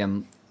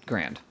MGM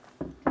Grand.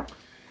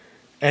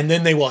 And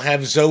then they will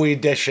have Zooey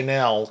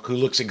Deschanel, who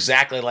looks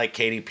exactly like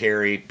Katy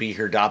Perry, be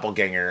her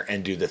doppelganger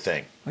and do the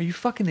thing. Are you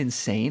fucking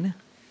insane?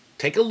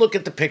 Take a look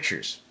at the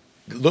pictures.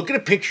 Look at a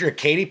picture of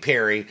Katy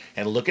Perry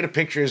and look at a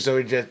picture of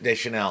Zooey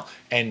Deschanel.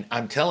 And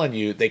I'm telling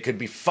you, they could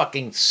be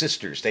fucking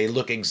sisters. They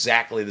look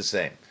exactly the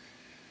same.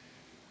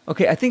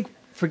 Okay, I think,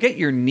 forget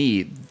your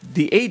need.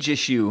 The age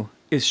issue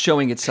is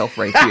showing itself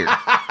right here.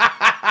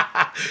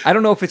 I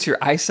don't know if it's your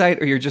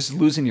eyesight or you're just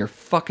losing your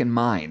fucking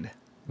mind.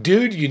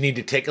 Dude, you need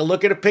to take a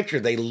look at a picture.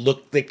 They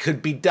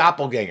could be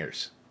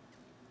doppelgangers.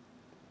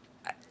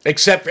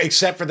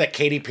 Except for that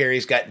Katy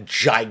Perry's got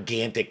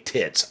gigantic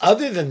tits.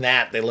 Other than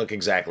that, they look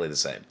exactly the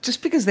same.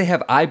 Just because they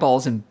have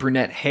eyeballs and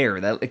brunette hair,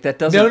 that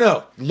doesn't...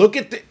 No. Look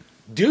at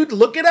dude,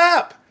 look it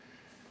up.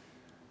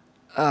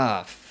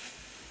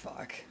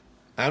 Fuck.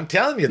 I'm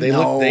telling you, they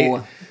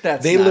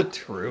look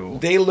true.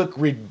 They look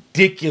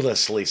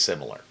ridiculously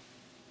similar.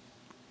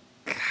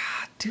 God,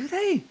 do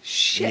they?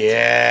 Shit.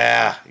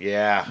 Yeah.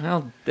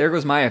 Well, there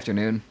goes my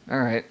afternoon. All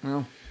right.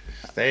 Well,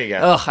 there you go.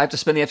 Ugh, I have to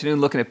spend the afternoon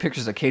looking at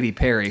pictures of Katy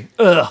Perry.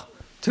 Ugh,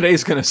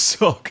 today's gonna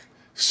suck.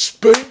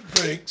 Spank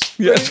bank.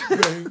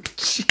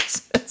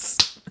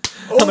 Jesus.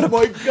 Oh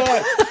my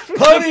God,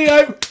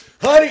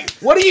 honey,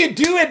 what are you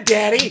doing,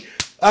 Daddy?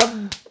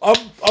 I'm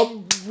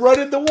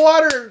running the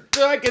water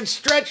so I can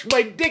stretch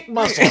my dick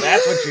muscle.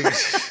 That's what you.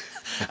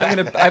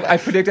 I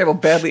predict I will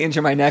badly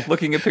injure my neck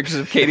looking at pictures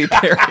of Katy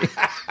Perry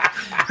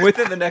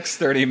within the next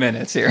 30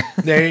 minutes here.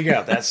 There you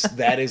go.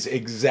 That is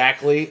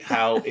exactly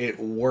how it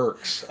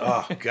works.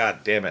 Oh, God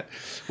damn it.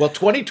 Well,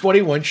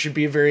 2021 should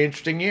be a very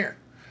interesting year.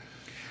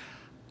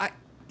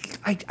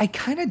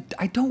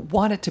 I don't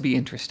want it to be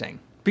interesting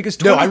because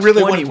 2020 I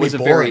really want it to be was a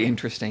boring. very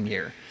interesting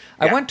year.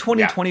 I want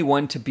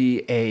 2021 to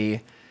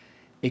be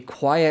a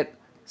quiet,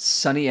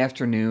 sunny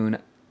afternoon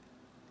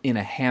in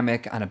a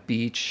hammock on a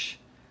beach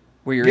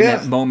where you're in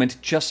that moment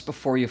just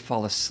before you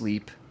fall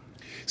asleep.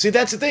 See,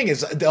 that's the thing,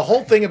 is the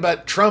whole thing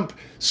about Trump,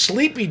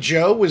 Sleepy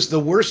Joe was the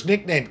worst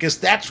nickname because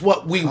that's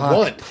what we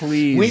want.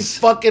 Please. We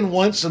fucking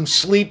want some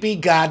sleepy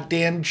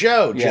goddamn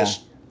Joe. Yeah.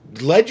 Just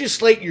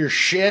legislate your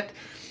shit.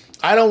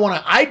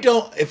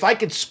 If I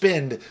could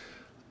spend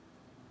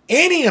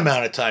any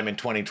amount of time in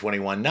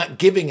 2021 not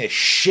giving a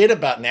shit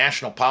about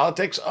national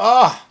politics,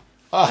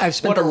 I've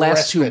spent what the a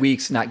last 2 respite.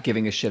 weeks not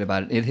giving a shit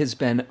about it. It has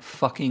been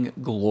fucking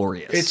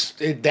glorious.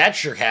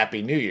 That's your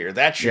happy new year.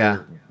 That's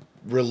your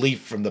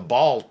relief from the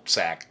ball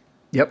sack.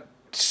 Yep.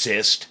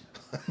 Cyst.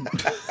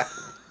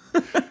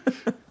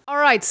 All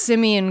right,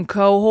 Simeon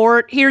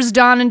cohort, here's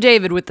Don and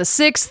David with the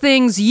 6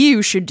 things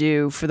you should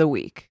do for the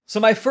week. So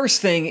my first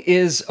thing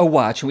is a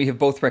watch, and we have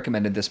both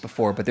recommended this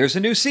before, but there's a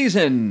new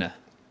season,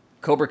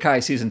 Cobra Kai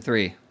Season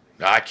 3.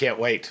 I can't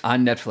wait.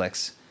 On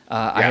Netflix.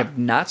 I have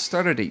not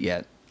started it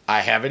yet. I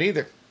haven't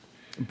either.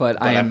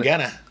 But I'm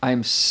gonna. I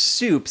am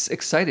soups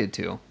excited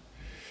to.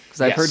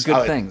 Because I've heard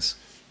good things.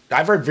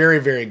 I've heard very,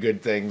 very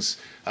good things.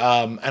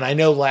 And I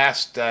know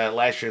last year,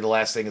 the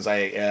last thing is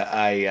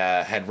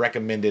I had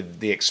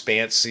recommended The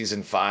Expanse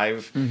Season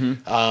 5.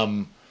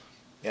 Mm-hmm.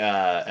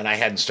 And I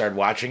hadn't started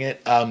watching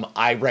it.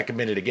 I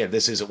recommend it again.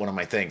 This isn't one of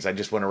my things. I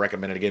just want to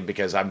recommend it again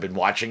because I've been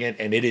watching it,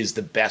 and it is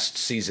the best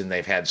season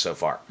they've had so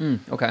far.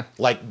 Okay.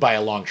 Like, by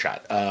a long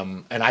shot.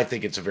 And I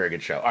think it's a very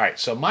good show. All right,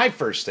 so my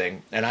first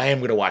thing, and I am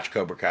going to watch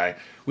Cobra Kai.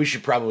 We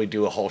should probably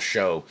do a whole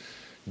show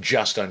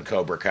just on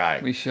Cobra Kai.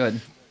 We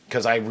should.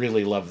 Because I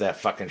really love that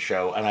fucking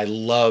show, and I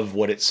love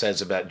what it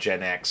says about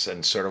Gen X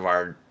and sort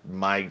of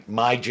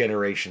my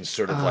generation's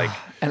sort of like.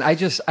 And I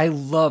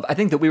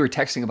think that we were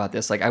texting about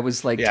this. Like I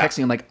was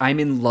texting him like, I'm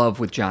in love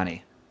with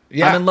Johnny.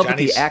 Yeah, I'm in love with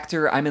Johnny's- the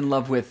actor. I'm in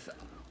love with.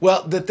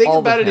 Well, the thing all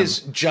about of it him. is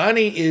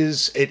Johnny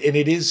is, and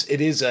it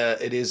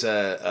is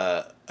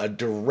a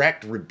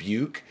direct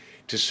rebuke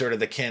to sort of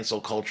the cancel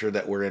culture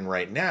that we're in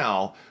right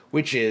now,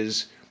 which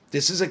is.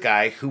 This is a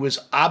guy who was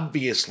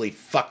obviously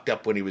fucked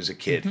up when he was a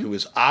kid, who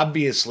was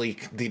obviously,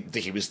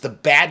 he was the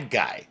bad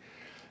guy.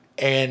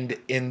 And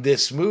in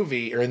this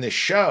movie, or in this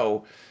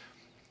show,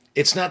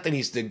 it's not that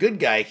he's the good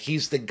guy.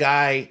 He's the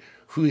guy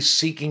who is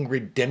seeking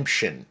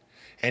redemption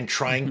and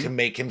trying to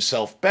make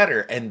himself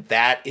better. And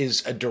that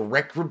is a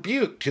direct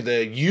rebuke to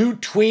the, you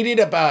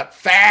tweeted about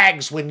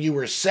fags when you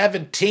were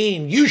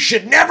 17. You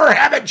should never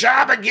have a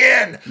job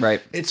again.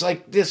 Right. It's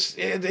like this,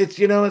 it's,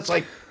 you know, it's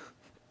like,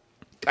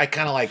 I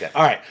kind of like that.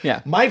 All right.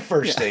 Yeah. My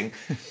first thing,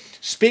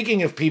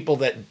 speaking of people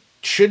that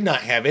should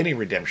not have any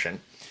redemption,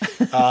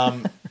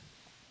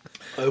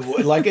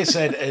 like I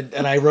said,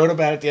 and I wrote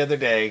about it the other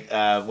day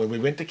when we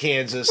went to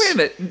Kansas. Wait a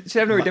minute. Should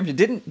have no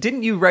redemption.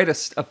 Didn't you write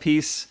a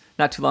piece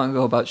not too long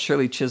ago about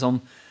Shirley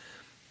Chisholm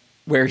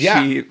where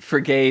she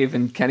forgave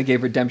and kind of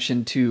gave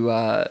redemption to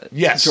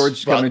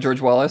Governor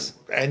George Wallace?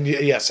 And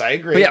yes, I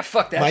agree. But yeah,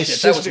 fuck that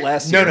shit. That was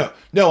last year.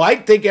 No. I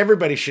think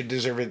everybody should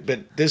deserve it,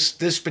 but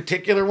this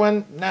particular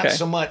one, not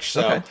so much.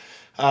 So,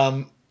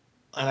 Okay.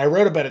 And I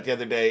wrote about it the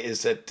other day.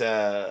 Is that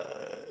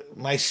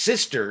my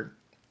sister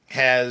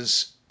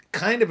has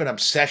kind of an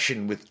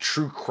obsession with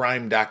true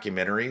crime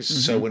documentaries.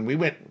 So when we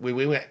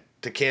went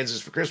to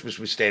Kansas for Christmas,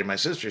 we stayed at my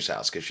sister's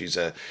house because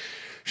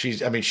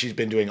she's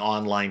been doing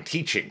online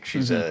teaching.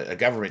 She's a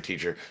government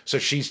teacher, so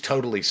she's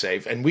totally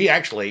safe. And we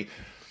actually,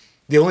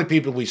 the only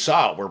people we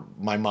saw were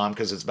my mom,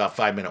 because it's about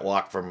a 5-minute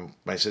walk from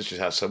my sister's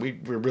house. So we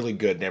were really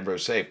good and everybody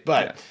was safe.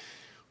 But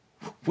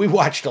we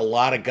watched a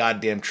lot of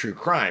goddamn true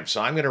crime.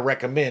 So I'm going to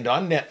recommend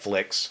on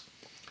Netflix,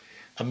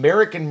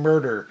 American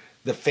Murder,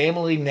 The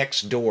Family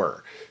Next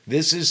Door.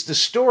 This is the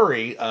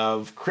story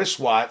of Chris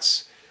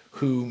Watts,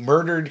 who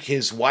murdered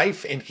his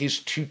wife and his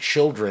 2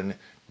 children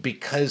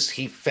because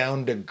he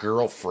found a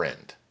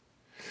girlfriend.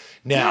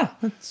 Now,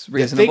 that's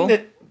reasonable.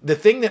 The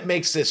thing that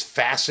makes this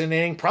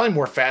fascinating, probably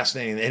more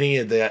fascinating than any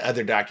of the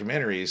other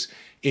documentaries,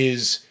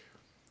 is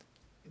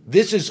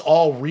this is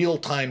all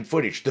real-time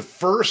footage. The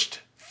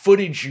first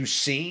footage you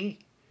see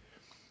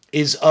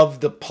is of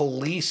the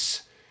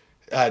police,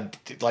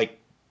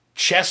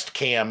 chest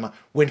cam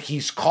when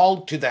he's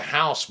called to the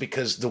house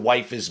because the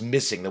wife is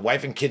missing. The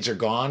wife and kids are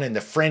gone and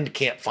the friend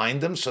can't find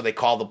them, so they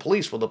call the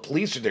police. Well, the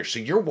police are there. So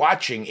you're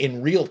watching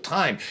in real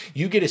time.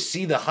 You get to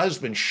see the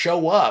husband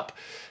show up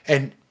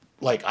and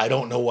I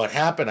don't know what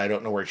happened. I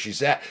don't know where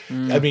she's at.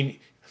 I mean,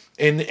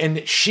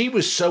 and she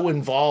was so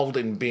involved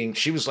in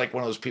she was like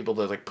one of those people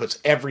that puts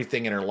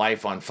everything in her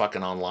life on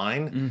fucking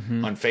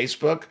online, on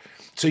Facebook.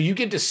 So you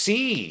get to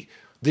see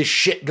this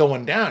shit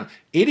going down.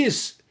 It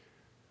is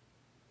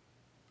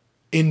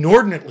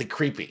inordinately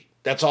creepy.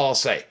 That's all I'll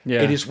say.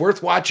 Yeah. It is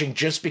worth watching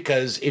just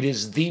because it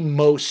is the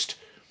most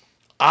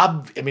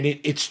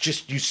it's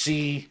just, you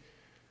see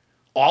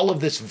all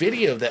of this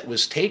video that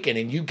was taken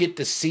and you get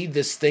to see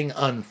this thing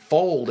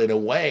unfold in a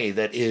way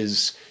that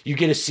is, you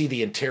get to see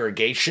the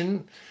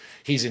interrogation.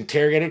 He's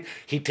interrogated.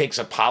 He takes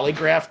a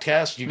polygraph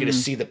test. You get to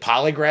see the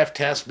polygraph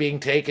test being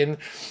taken.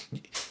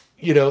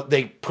 You know,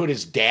 they put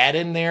his dad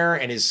in there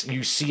and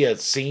you see a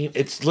scene.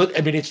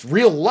 It's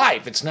real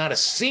life. It's not a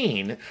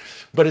scene.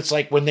 But it's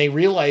like when they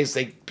realize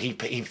he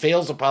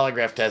fails the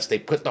polygraph test, they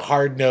put the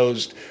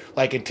hard-nosed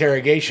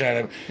interrogation on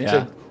him. Yeah.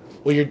 So,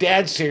 well, your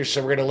dad's here,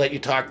 so we're going to let you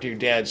talk to your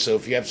dad. So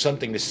if you have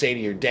something to say to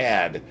your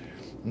dad,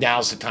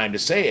 now's the time to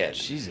say it.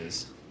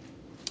 Jesus.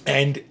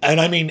 And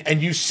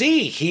you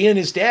see he and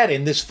his dad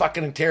in this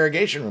fucking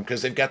interrogation room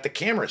because they've got the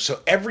camera.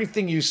 So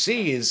everything you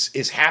see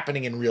is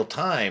happening in real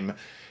time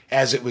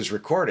as it was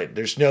recorded.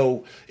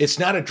 It's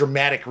not a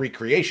dramatic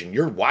recreation.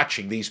 You're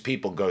watching these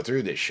people go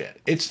through this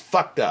shit. It's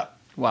fucked up.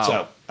 Wow.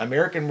 So,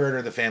 American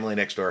Murder, The Family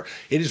Next Door.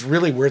 It is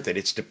really worth it.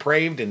 It's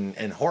depraved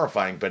and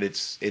horrifying, but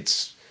it's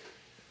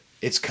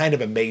kind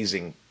of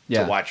amazing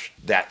to watch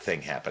that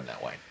thing happen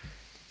that way.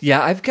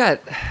 Yeah,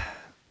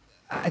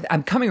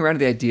 I'm coming around to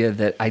the idea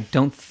that I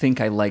don't think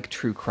I like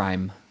true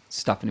crime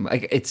stuff anymore.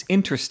 It's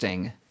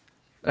interesting.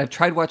 I've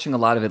tried watching a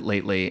lot of it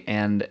lately,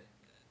 and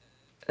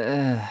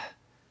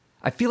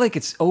I feel like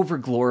it's over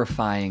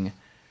glorifying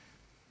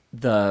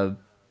the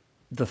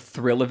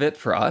thrill of it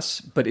for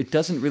us, but it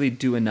doesn't really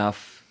do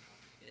enough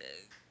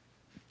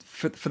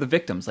for the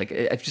victims. I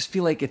just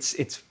feel like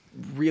it's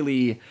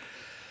really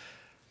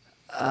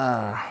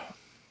I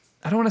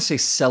don't want to say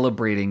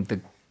celebrating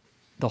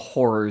the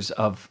horrors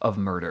of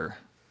murder.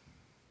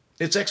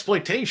 It's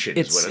exploitation.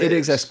 It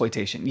is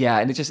exploitation. Yeah,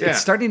 and it's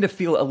starting to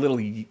feel a little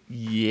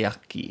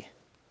yucky.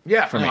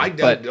 Yeah, for me.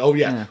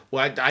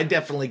 Well, I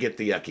definitely get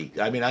the yucky.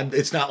 I mean,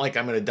 it's not like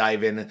I'm going to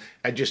dive in.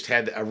 I just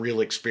had a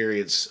real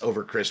experience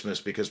over Christmas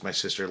because my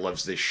sister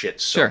loves this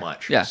shit so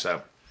much. Yeah.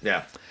 So,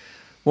 yeah.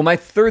 Well, my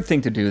third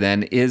thing to do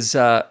then is,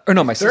 my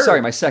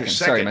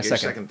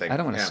second thing. I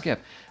don't want to skip.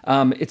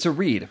 It's a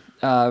read.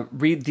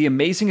 Read The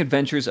Amazing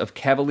Adventures of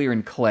Cavalier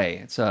and Clay.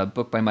 It's a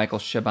book by Michael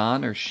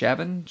Chabon or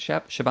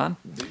Chabon.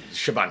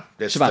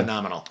 It's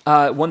phenomenal.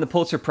 Won the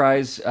Pulitzer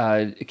Prize.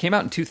 It came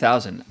out in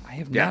 2000. I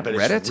have not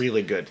read it. It's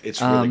really good.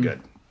 It's really good.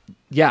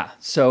 Yeah,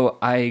 so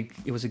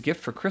it was a gift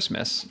for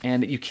Christmas,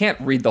 and you can't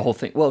read the whole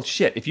thing. Well,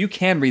 shit, if you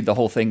can read the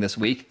whole thing this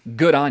week,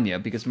 good on you,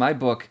 because my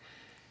book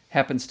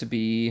happens to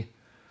be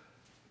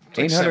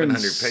 700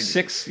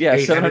 pages.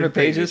 700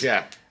 pages.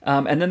 Yeah.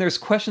 And then there's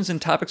questions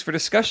and topics for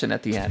discussion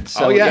at the end.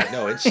 So,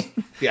 it's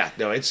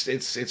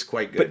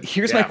quite good. But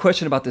here's my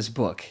question about this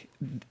book.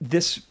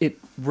 It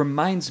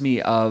reminds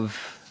me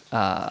of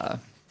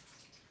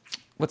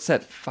what's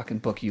that fucking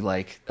book you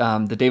like?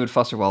 The David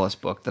Foster Wallace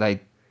book that I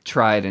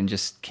tried and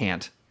just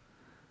can't.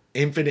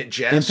 Infinite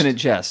Jest. Infinite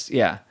Jest,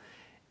 yeah.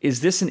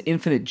 Is this an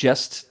Infinite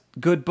Jest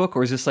good book,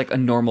 or is this like a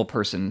normal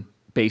person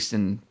based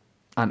on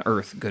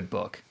Earth good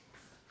book?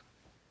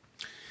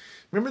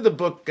 Remember the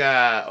book?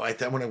 I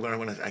can't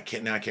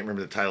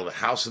remember the title. The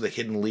House of the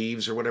Hidden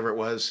Leaves or whatever it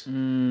was. You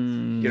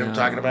know what I'm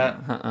talking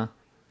about?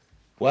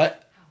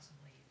 What?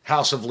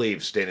 House of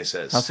Leaves. Dana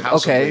says. House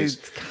of Leaves.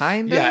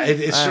 Kind of. Yeah,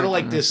 it's sort of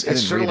like this.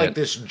 It's sort of like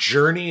this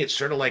journey. It's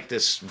sort of like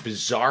this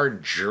bizarre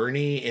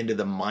journey into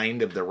the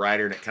mind of the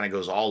writer, and it kind of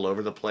goes all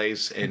over the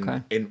place.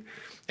 And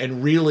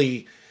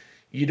really,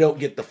 you don't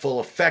get the full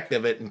effect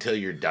of it until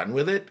you're done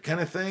with it, kind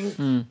of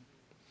thing.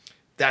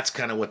 That's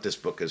kind of what this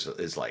book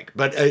is like.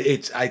 But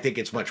I think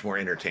it's much more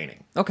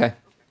entertaining. Okay.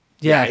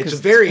 Yeah, it's a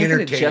very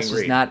Infinite entertaining Jest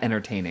read. was not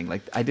entertaining.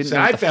 Like I didn't. So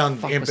know what I the found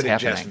fuck Infinite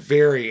was Jest happening.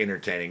 very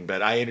entertaining,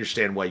 but I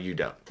understand why you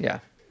don't. Yeah.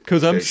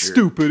 Because I'm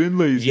stupid and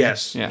lazy.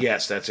 Yes, Yeah.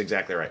 yes, that's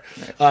exactly right.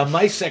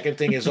 My second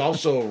thing is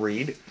also a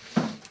read.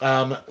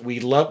 We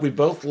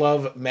both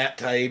love Matt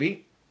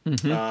Taibbi.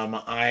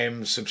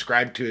 I'm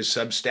subscribed to his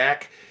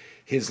Substack.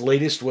 His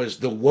latest was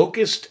The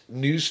Wokest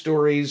News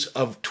Stories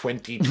of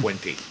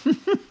 2020.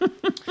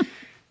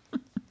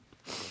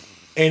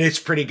 And it's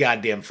pretty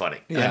goddamn funny.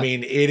 Yeah. I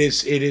mean, it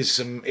is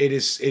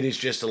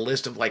just a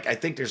list of I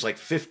think there's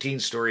 15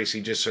 stories.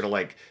 He just sort of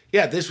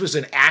this was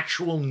an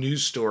actual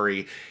news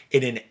story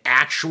in an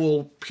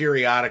actual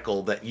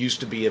periodical that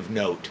used to be of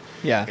note.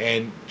 Yeah.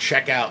 And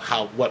check out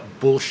what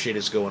bullshit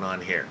is going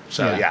on here.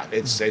 So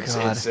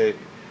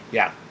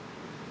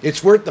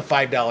it's worth the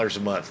 $5 a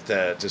month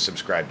to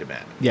subscribe to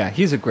Matt. Yeah,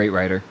 he's a great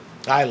writer.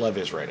 I love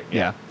his writing.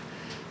 Yeah.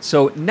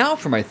 So now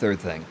for my third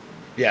thing.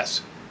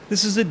 Yes.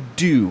 This is a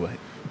do.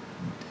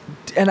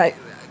 And I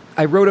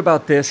wrote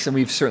about this, and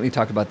we've certainly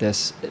talked about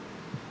this.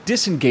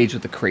 Disengage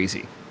with the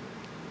crazy.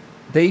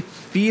 They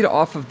feed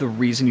off of the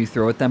reason you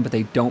throw at them, but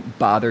they don't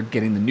bother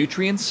getting the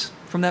nutrients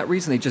from that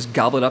reason. They just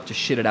gobble it up to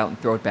shit it out and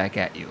throw it back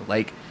at you.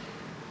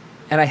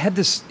 And I had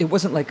this, it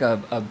wasn't like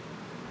a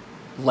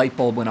light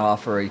bulb went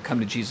off or a come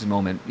to Jesus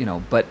moment,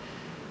 but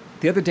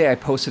the other day I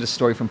posted a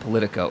story from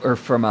Politico, or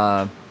from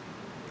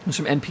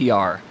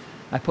NPR.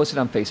 I posted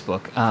on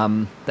Facebook.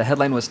 The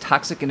headline was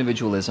Toxic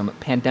Individualism,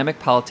 Pandemic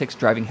Politics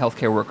Driving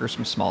Healthcare Workers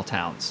from Small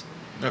Towns.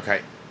 Okay.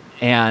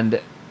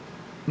 And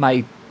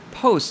my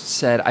post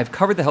said, I've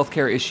covered the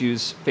healthcare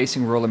issues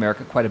facing rural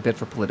America quite a bit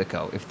for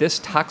Politico. If this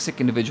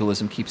toxic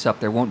individualism keeps up,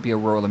 there won't be a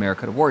rural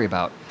America to worry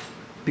about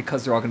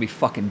because they're all going to be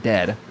fucking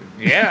dead.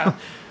 Yeah.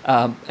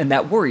 And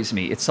that worries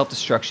me. It's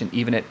self-destruction.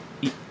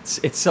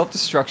 It's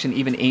self-destruction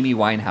even Amy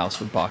Winehouse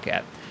would balk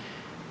at.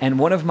 And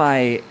one of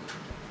my,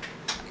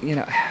 he's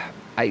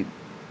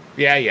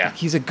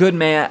a good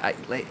man,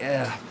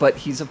 but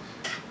he's a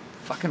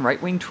fucking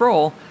right-wing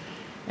troll.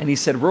 And he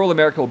said, rural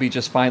America will be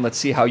just fine. Let's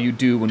see how you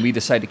do when we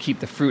decide to keep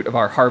the fruit of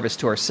our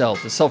harvest to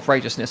ourselves. The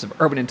self-righteousness of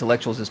urban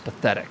intellectuals is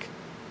pathetic.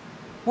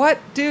 What?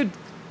 Dude,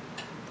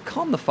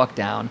 calm the fuck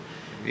down.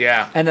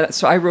 Yeah. And then,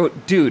 so I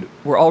wrote, dude,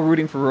 we're all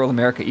rooting for rural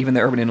America, even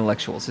the urban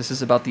intellectuals. This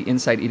is about the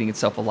inside eating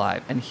itself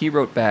alive. And he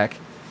wrote back,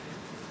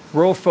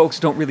 rural folks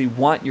don't really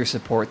want your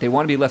support. They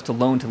want to be left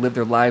alone to live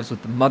their lives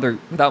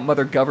without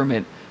mother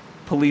government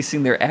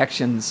policing their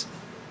actions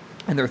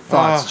and their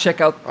thoughts. Check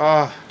out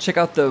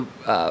the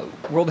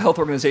World Health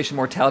Organization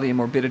mortality and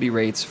morbidity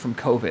rates from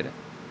COVID.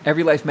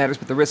 Every life matters,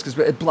 but the risk is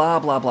blah,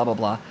 blah, blah, blah,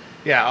 blah.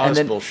 Yeah, all and this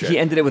then bullshit. He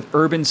ended it with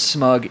urban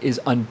smug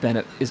is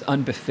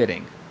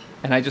unbefitting.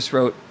 And I just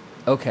wrote,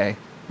 okay.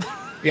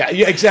 Yeah,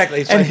 exactly.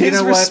 It's and his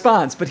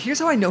response, but here's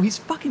how I know he's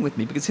fucking with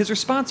me, because his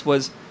response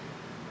was,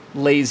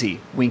 lazy,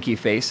 winky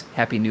face,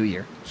 Happy New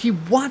Year. He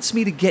wants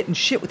me to get in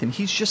shit with him.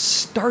 He's just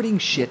starting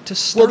shit to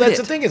start Well, that's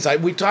the thing is,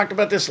 we talked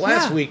about this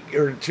last week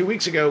or 2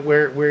 weeks ago,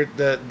 where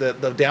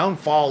the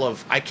downfall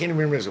of, I can't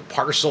remember if it was a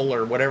Parcel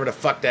or whatever the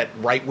fuck that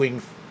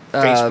right-wing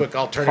Facebook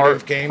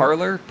alternative came.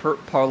 Parlor,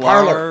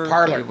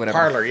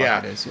 yeah.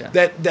 It is, yeah.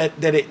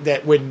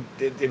 That when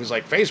it was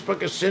like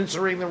Facebook is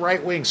censoring the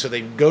right wing, so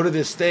they go to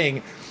this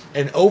thing,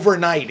 and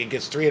overnight it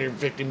gets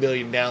 350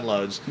 million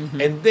downloads,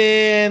 and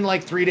then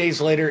 3 days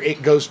later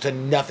it goes to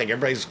nothing.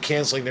 Everybody's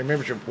canceling their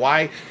membership.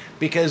 Why?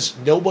 Because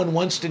no one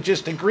wants to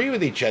just agree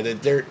with each other.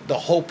 The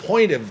whole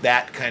point of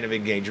that kind of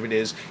engagement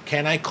is,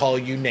 can I call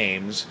you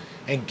names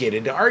and get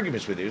into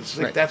arguments with you? It's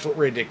like, that's what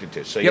we're addicted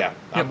to. So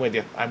I'm with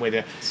you.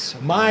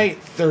 So my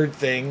third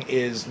thing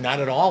is not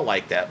at all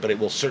like that, but it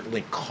will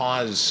certainly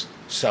cause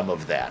some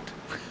of that.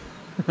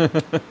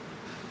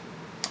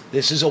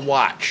 This is a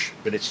watch,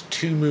 but it's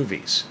 2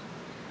 movies.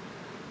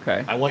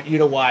 Okay. I want you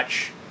to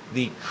watch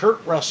the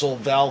Kurt Russell,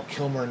 Val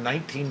Kilmer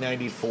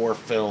 1994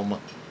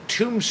 film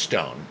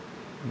Tombstone.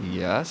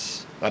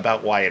 Yes.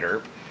 About Wyatt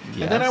Earp.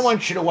 Yes. And then I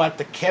want you to watch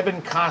the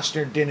Kevin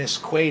Costner, Dennis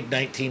Quaid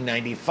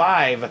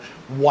 1995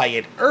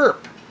 Wyatt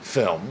Earp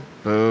film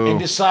Boo. and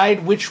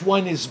decide which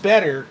one is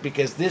better,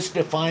 because this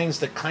defines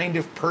the kind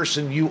of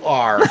person you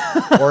are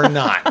or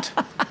not.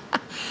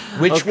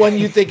 Which one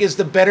you think is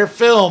the better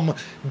film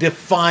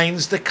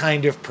defines the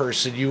kind of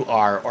person you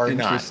are or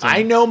not. Interesting.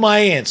 I know my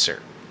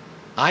answer.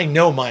 I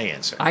know my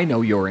answer. I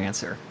know your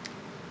answer.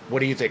 What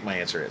do you think my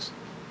answer is?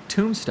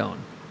 Tombstone.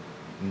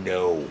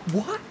 No.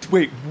 What?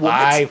 Wait,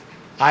 what?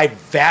 I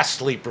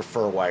vastly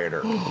prefer Wyatt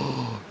Earp.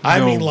 I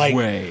No mean,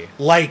 way.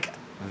 like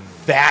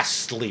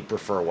vastly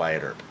prefer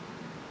Wyatt Earp.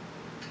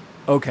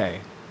 Okay.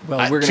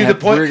 Well, we're To gonna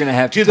the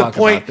have to talk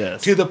about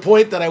this. To the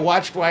point that I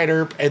watched Wyatt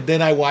Earp and then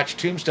I watched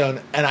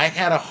Tombstone, and I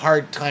had a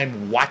hard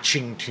time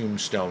watching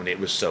Tombstone. It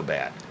was so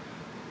bad.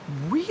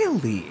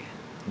 Really?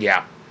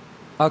 Yeah.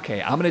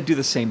 Okay, I'm gonna do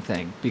the same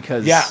thing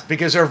because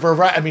because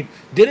I mean,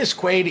 Dennis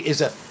Quaid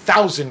is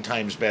 1,000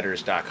 times better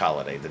as Doc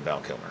Holliday than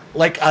Val Kilmer.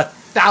 Like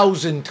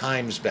 1,000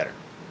 times better.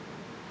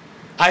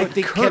 I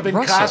think Kevin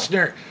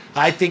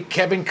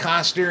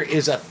Costner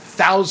is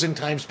 1,000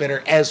 times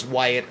better as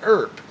Wyatt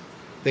Earp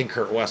than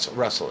Kurt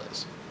Russell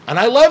is. And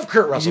I love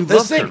Kurt Russell.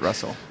 Kurt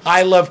Russell.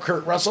 I love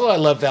Kurt Russell. I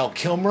love Val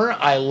Kilmer.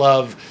 I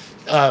love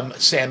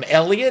Sam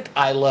Elliott.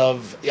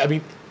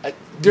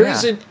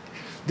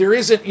 There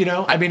isn't, you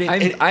know, I mean,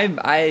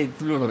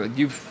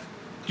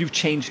 you've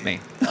changed me.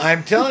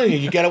 I'm telling you,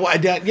 you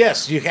gotta,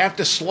 yes, you have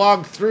to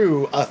slog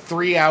through a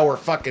 3-hour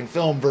fucking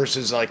film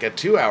versus like a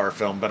 2-hour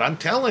film. But I'm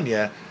telling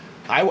you,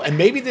 and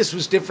maybe this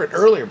was different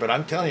earlier, but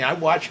I'm telling you, I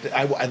watched it,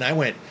 and I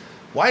went,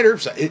 Wyatt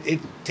Earp,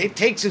 it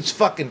takes its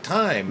fucking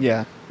time.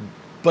 Yeah.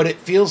 But it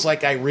feels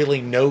like I really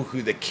know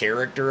who the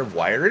character of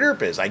Wyatt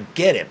Earp is. I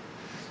get him.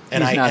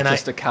 And He's not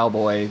just a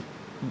cowboy.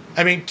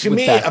 I mean, to with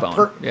me,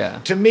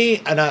 backbone. to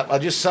me, and I'll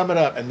just sum it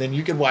up, and then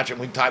you can watch it.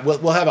 And we can talk.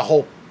 We'll have a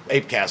whole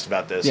ApeCast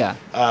about this. Yeah.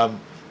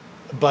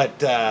 But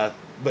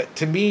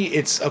to me,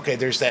 it's okay.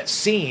 There's that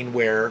scene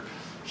where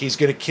he's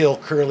going to kill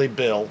Curly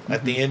Bill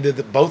at the end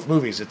of both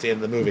movies. At the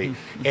end of the movie,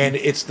 and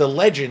it's the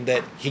legend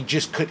that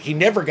he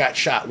never got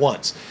shot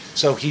once.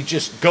 So he's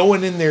just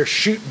going in there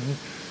shooting,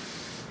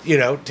 you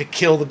know, to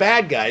kill the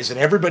bad guys, and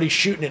everybody's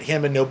shooting at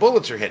him, and no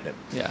bullets are hitting him.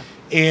 Yeah.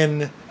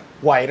 In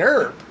Wyatt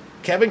Earp,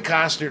 Kevin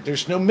Costner,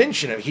 there's no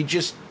mention of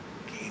it.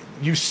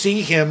 You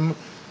see him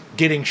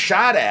getting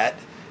shot at,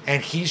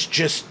 and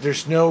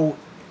there's no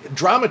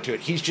drama to it.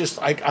 He's just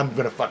like, I'm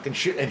going to fucking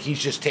shoot, and he's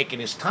just taking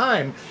his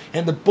time,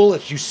 and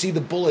you see the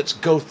bullets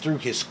go through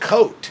his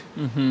coat,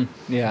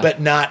 Yeah.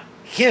 but not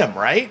him,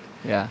 right?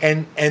 Yeah.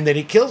 And then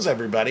he kills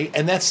everybody,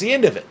 and that's the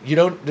end of it.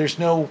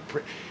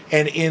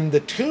 And in the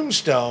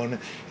Tombstone,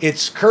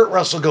 it's Kurt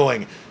Russell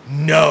going,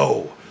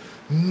 no,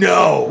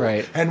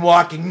 Right. and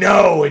walking,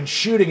 no, and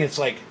shooting. It's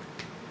like,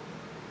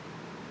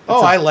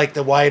 I like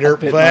the Wyatt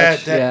Earp, but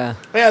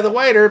the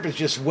Wyatt Earp is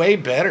just way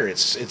better.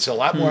 It's a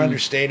lot more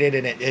understated,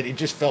 and it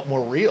just felt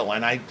more real.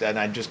 And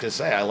I'm just gonna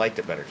say I liked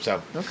it better.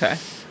 So Okay.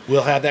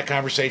 we'll have that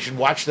conversation.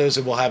 Watch those,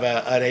 and we'll have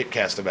an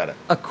ApeCast about it.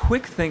 A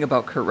quick thing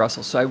about Kurt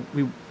Russell. So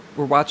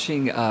we're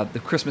watching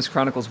the Christmas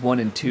Chronicles 1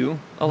 and 2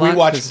 a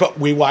lot.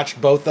 We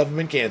watched both of them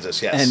in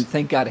Kansas. Yes, And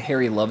thank God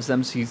Harry loves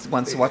them, so he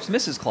wants to watch the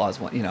Mrs. Claus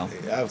one. You know.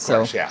 of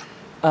course, yeah.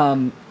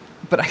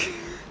 But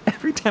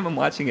every time I'm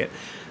watching it,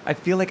 I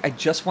feel like I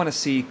just want to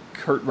see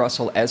Kurt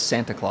Russell as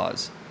Santa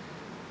Claus.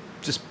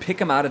 Just pick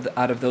him out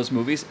of those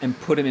movies and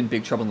put him in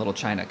Big Trouble in Little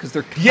China, because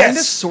they're kind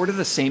of sort of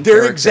the same They're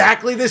character.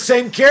 exactly the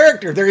same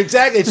character.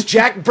 It's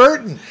Jack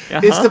Burton.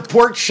 It's the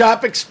Pork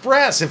Chop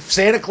Express. If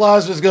Santa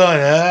Claus was going,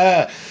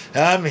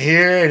 I'm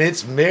here and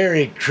it's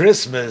Merry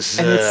Christmas.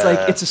 And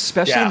it's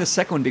especially in the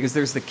second one, because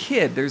there's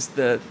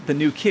the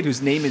new kid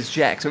whose name is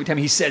Jack. So every time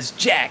he says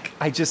Jack,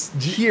 I just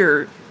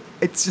hear,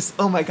 it's just,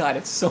 oh my God,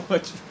 it's so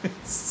much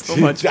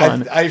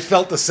fun. I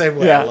felt the same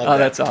way. Yeah, I love that.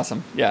 That's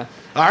awesome. Yeah.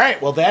 All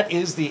right, well, that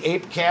is the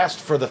ApeCast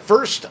for the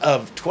first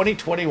of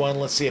 2021.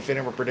 Let's see if any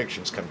of our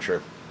predictions come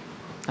true.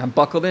 I'm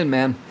buckled in,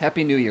 man.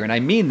 Happy New Year. And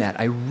I mean that.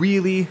 I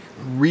really,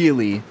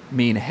 really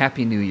mean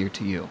Happy New Year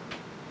to you.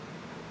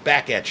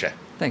 Back at you.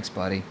 Thanks,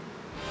 buddy.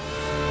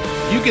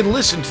 You can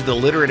listen to the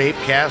Literate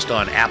ApeCast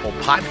on Apple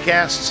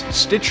Podcasts,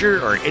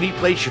 Stitcher, or any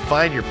place you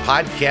find your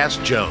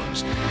podcast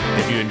Jones.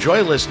 If you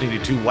enjoy listening to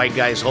two white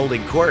guys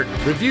holding court,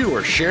 review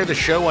or share the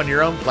show on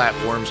your own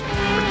platforms,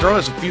 or throw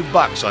us a few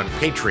bucks on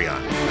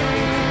Patreon.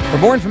 For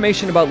more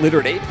information about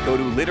Literate Ape, go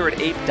to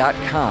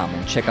literateape.com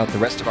and check out the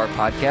rest of our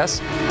podcasts,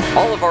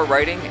 all of our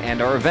writing,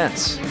 and our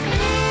events.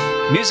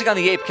 Music on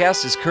the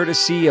ApeCast is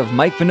courtesy of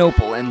Mike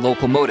Vinopal and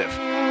Locomotive.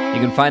 You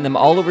can find them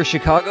all over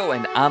Chicago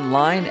and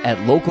online at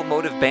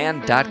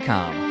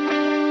locomotiveband.com.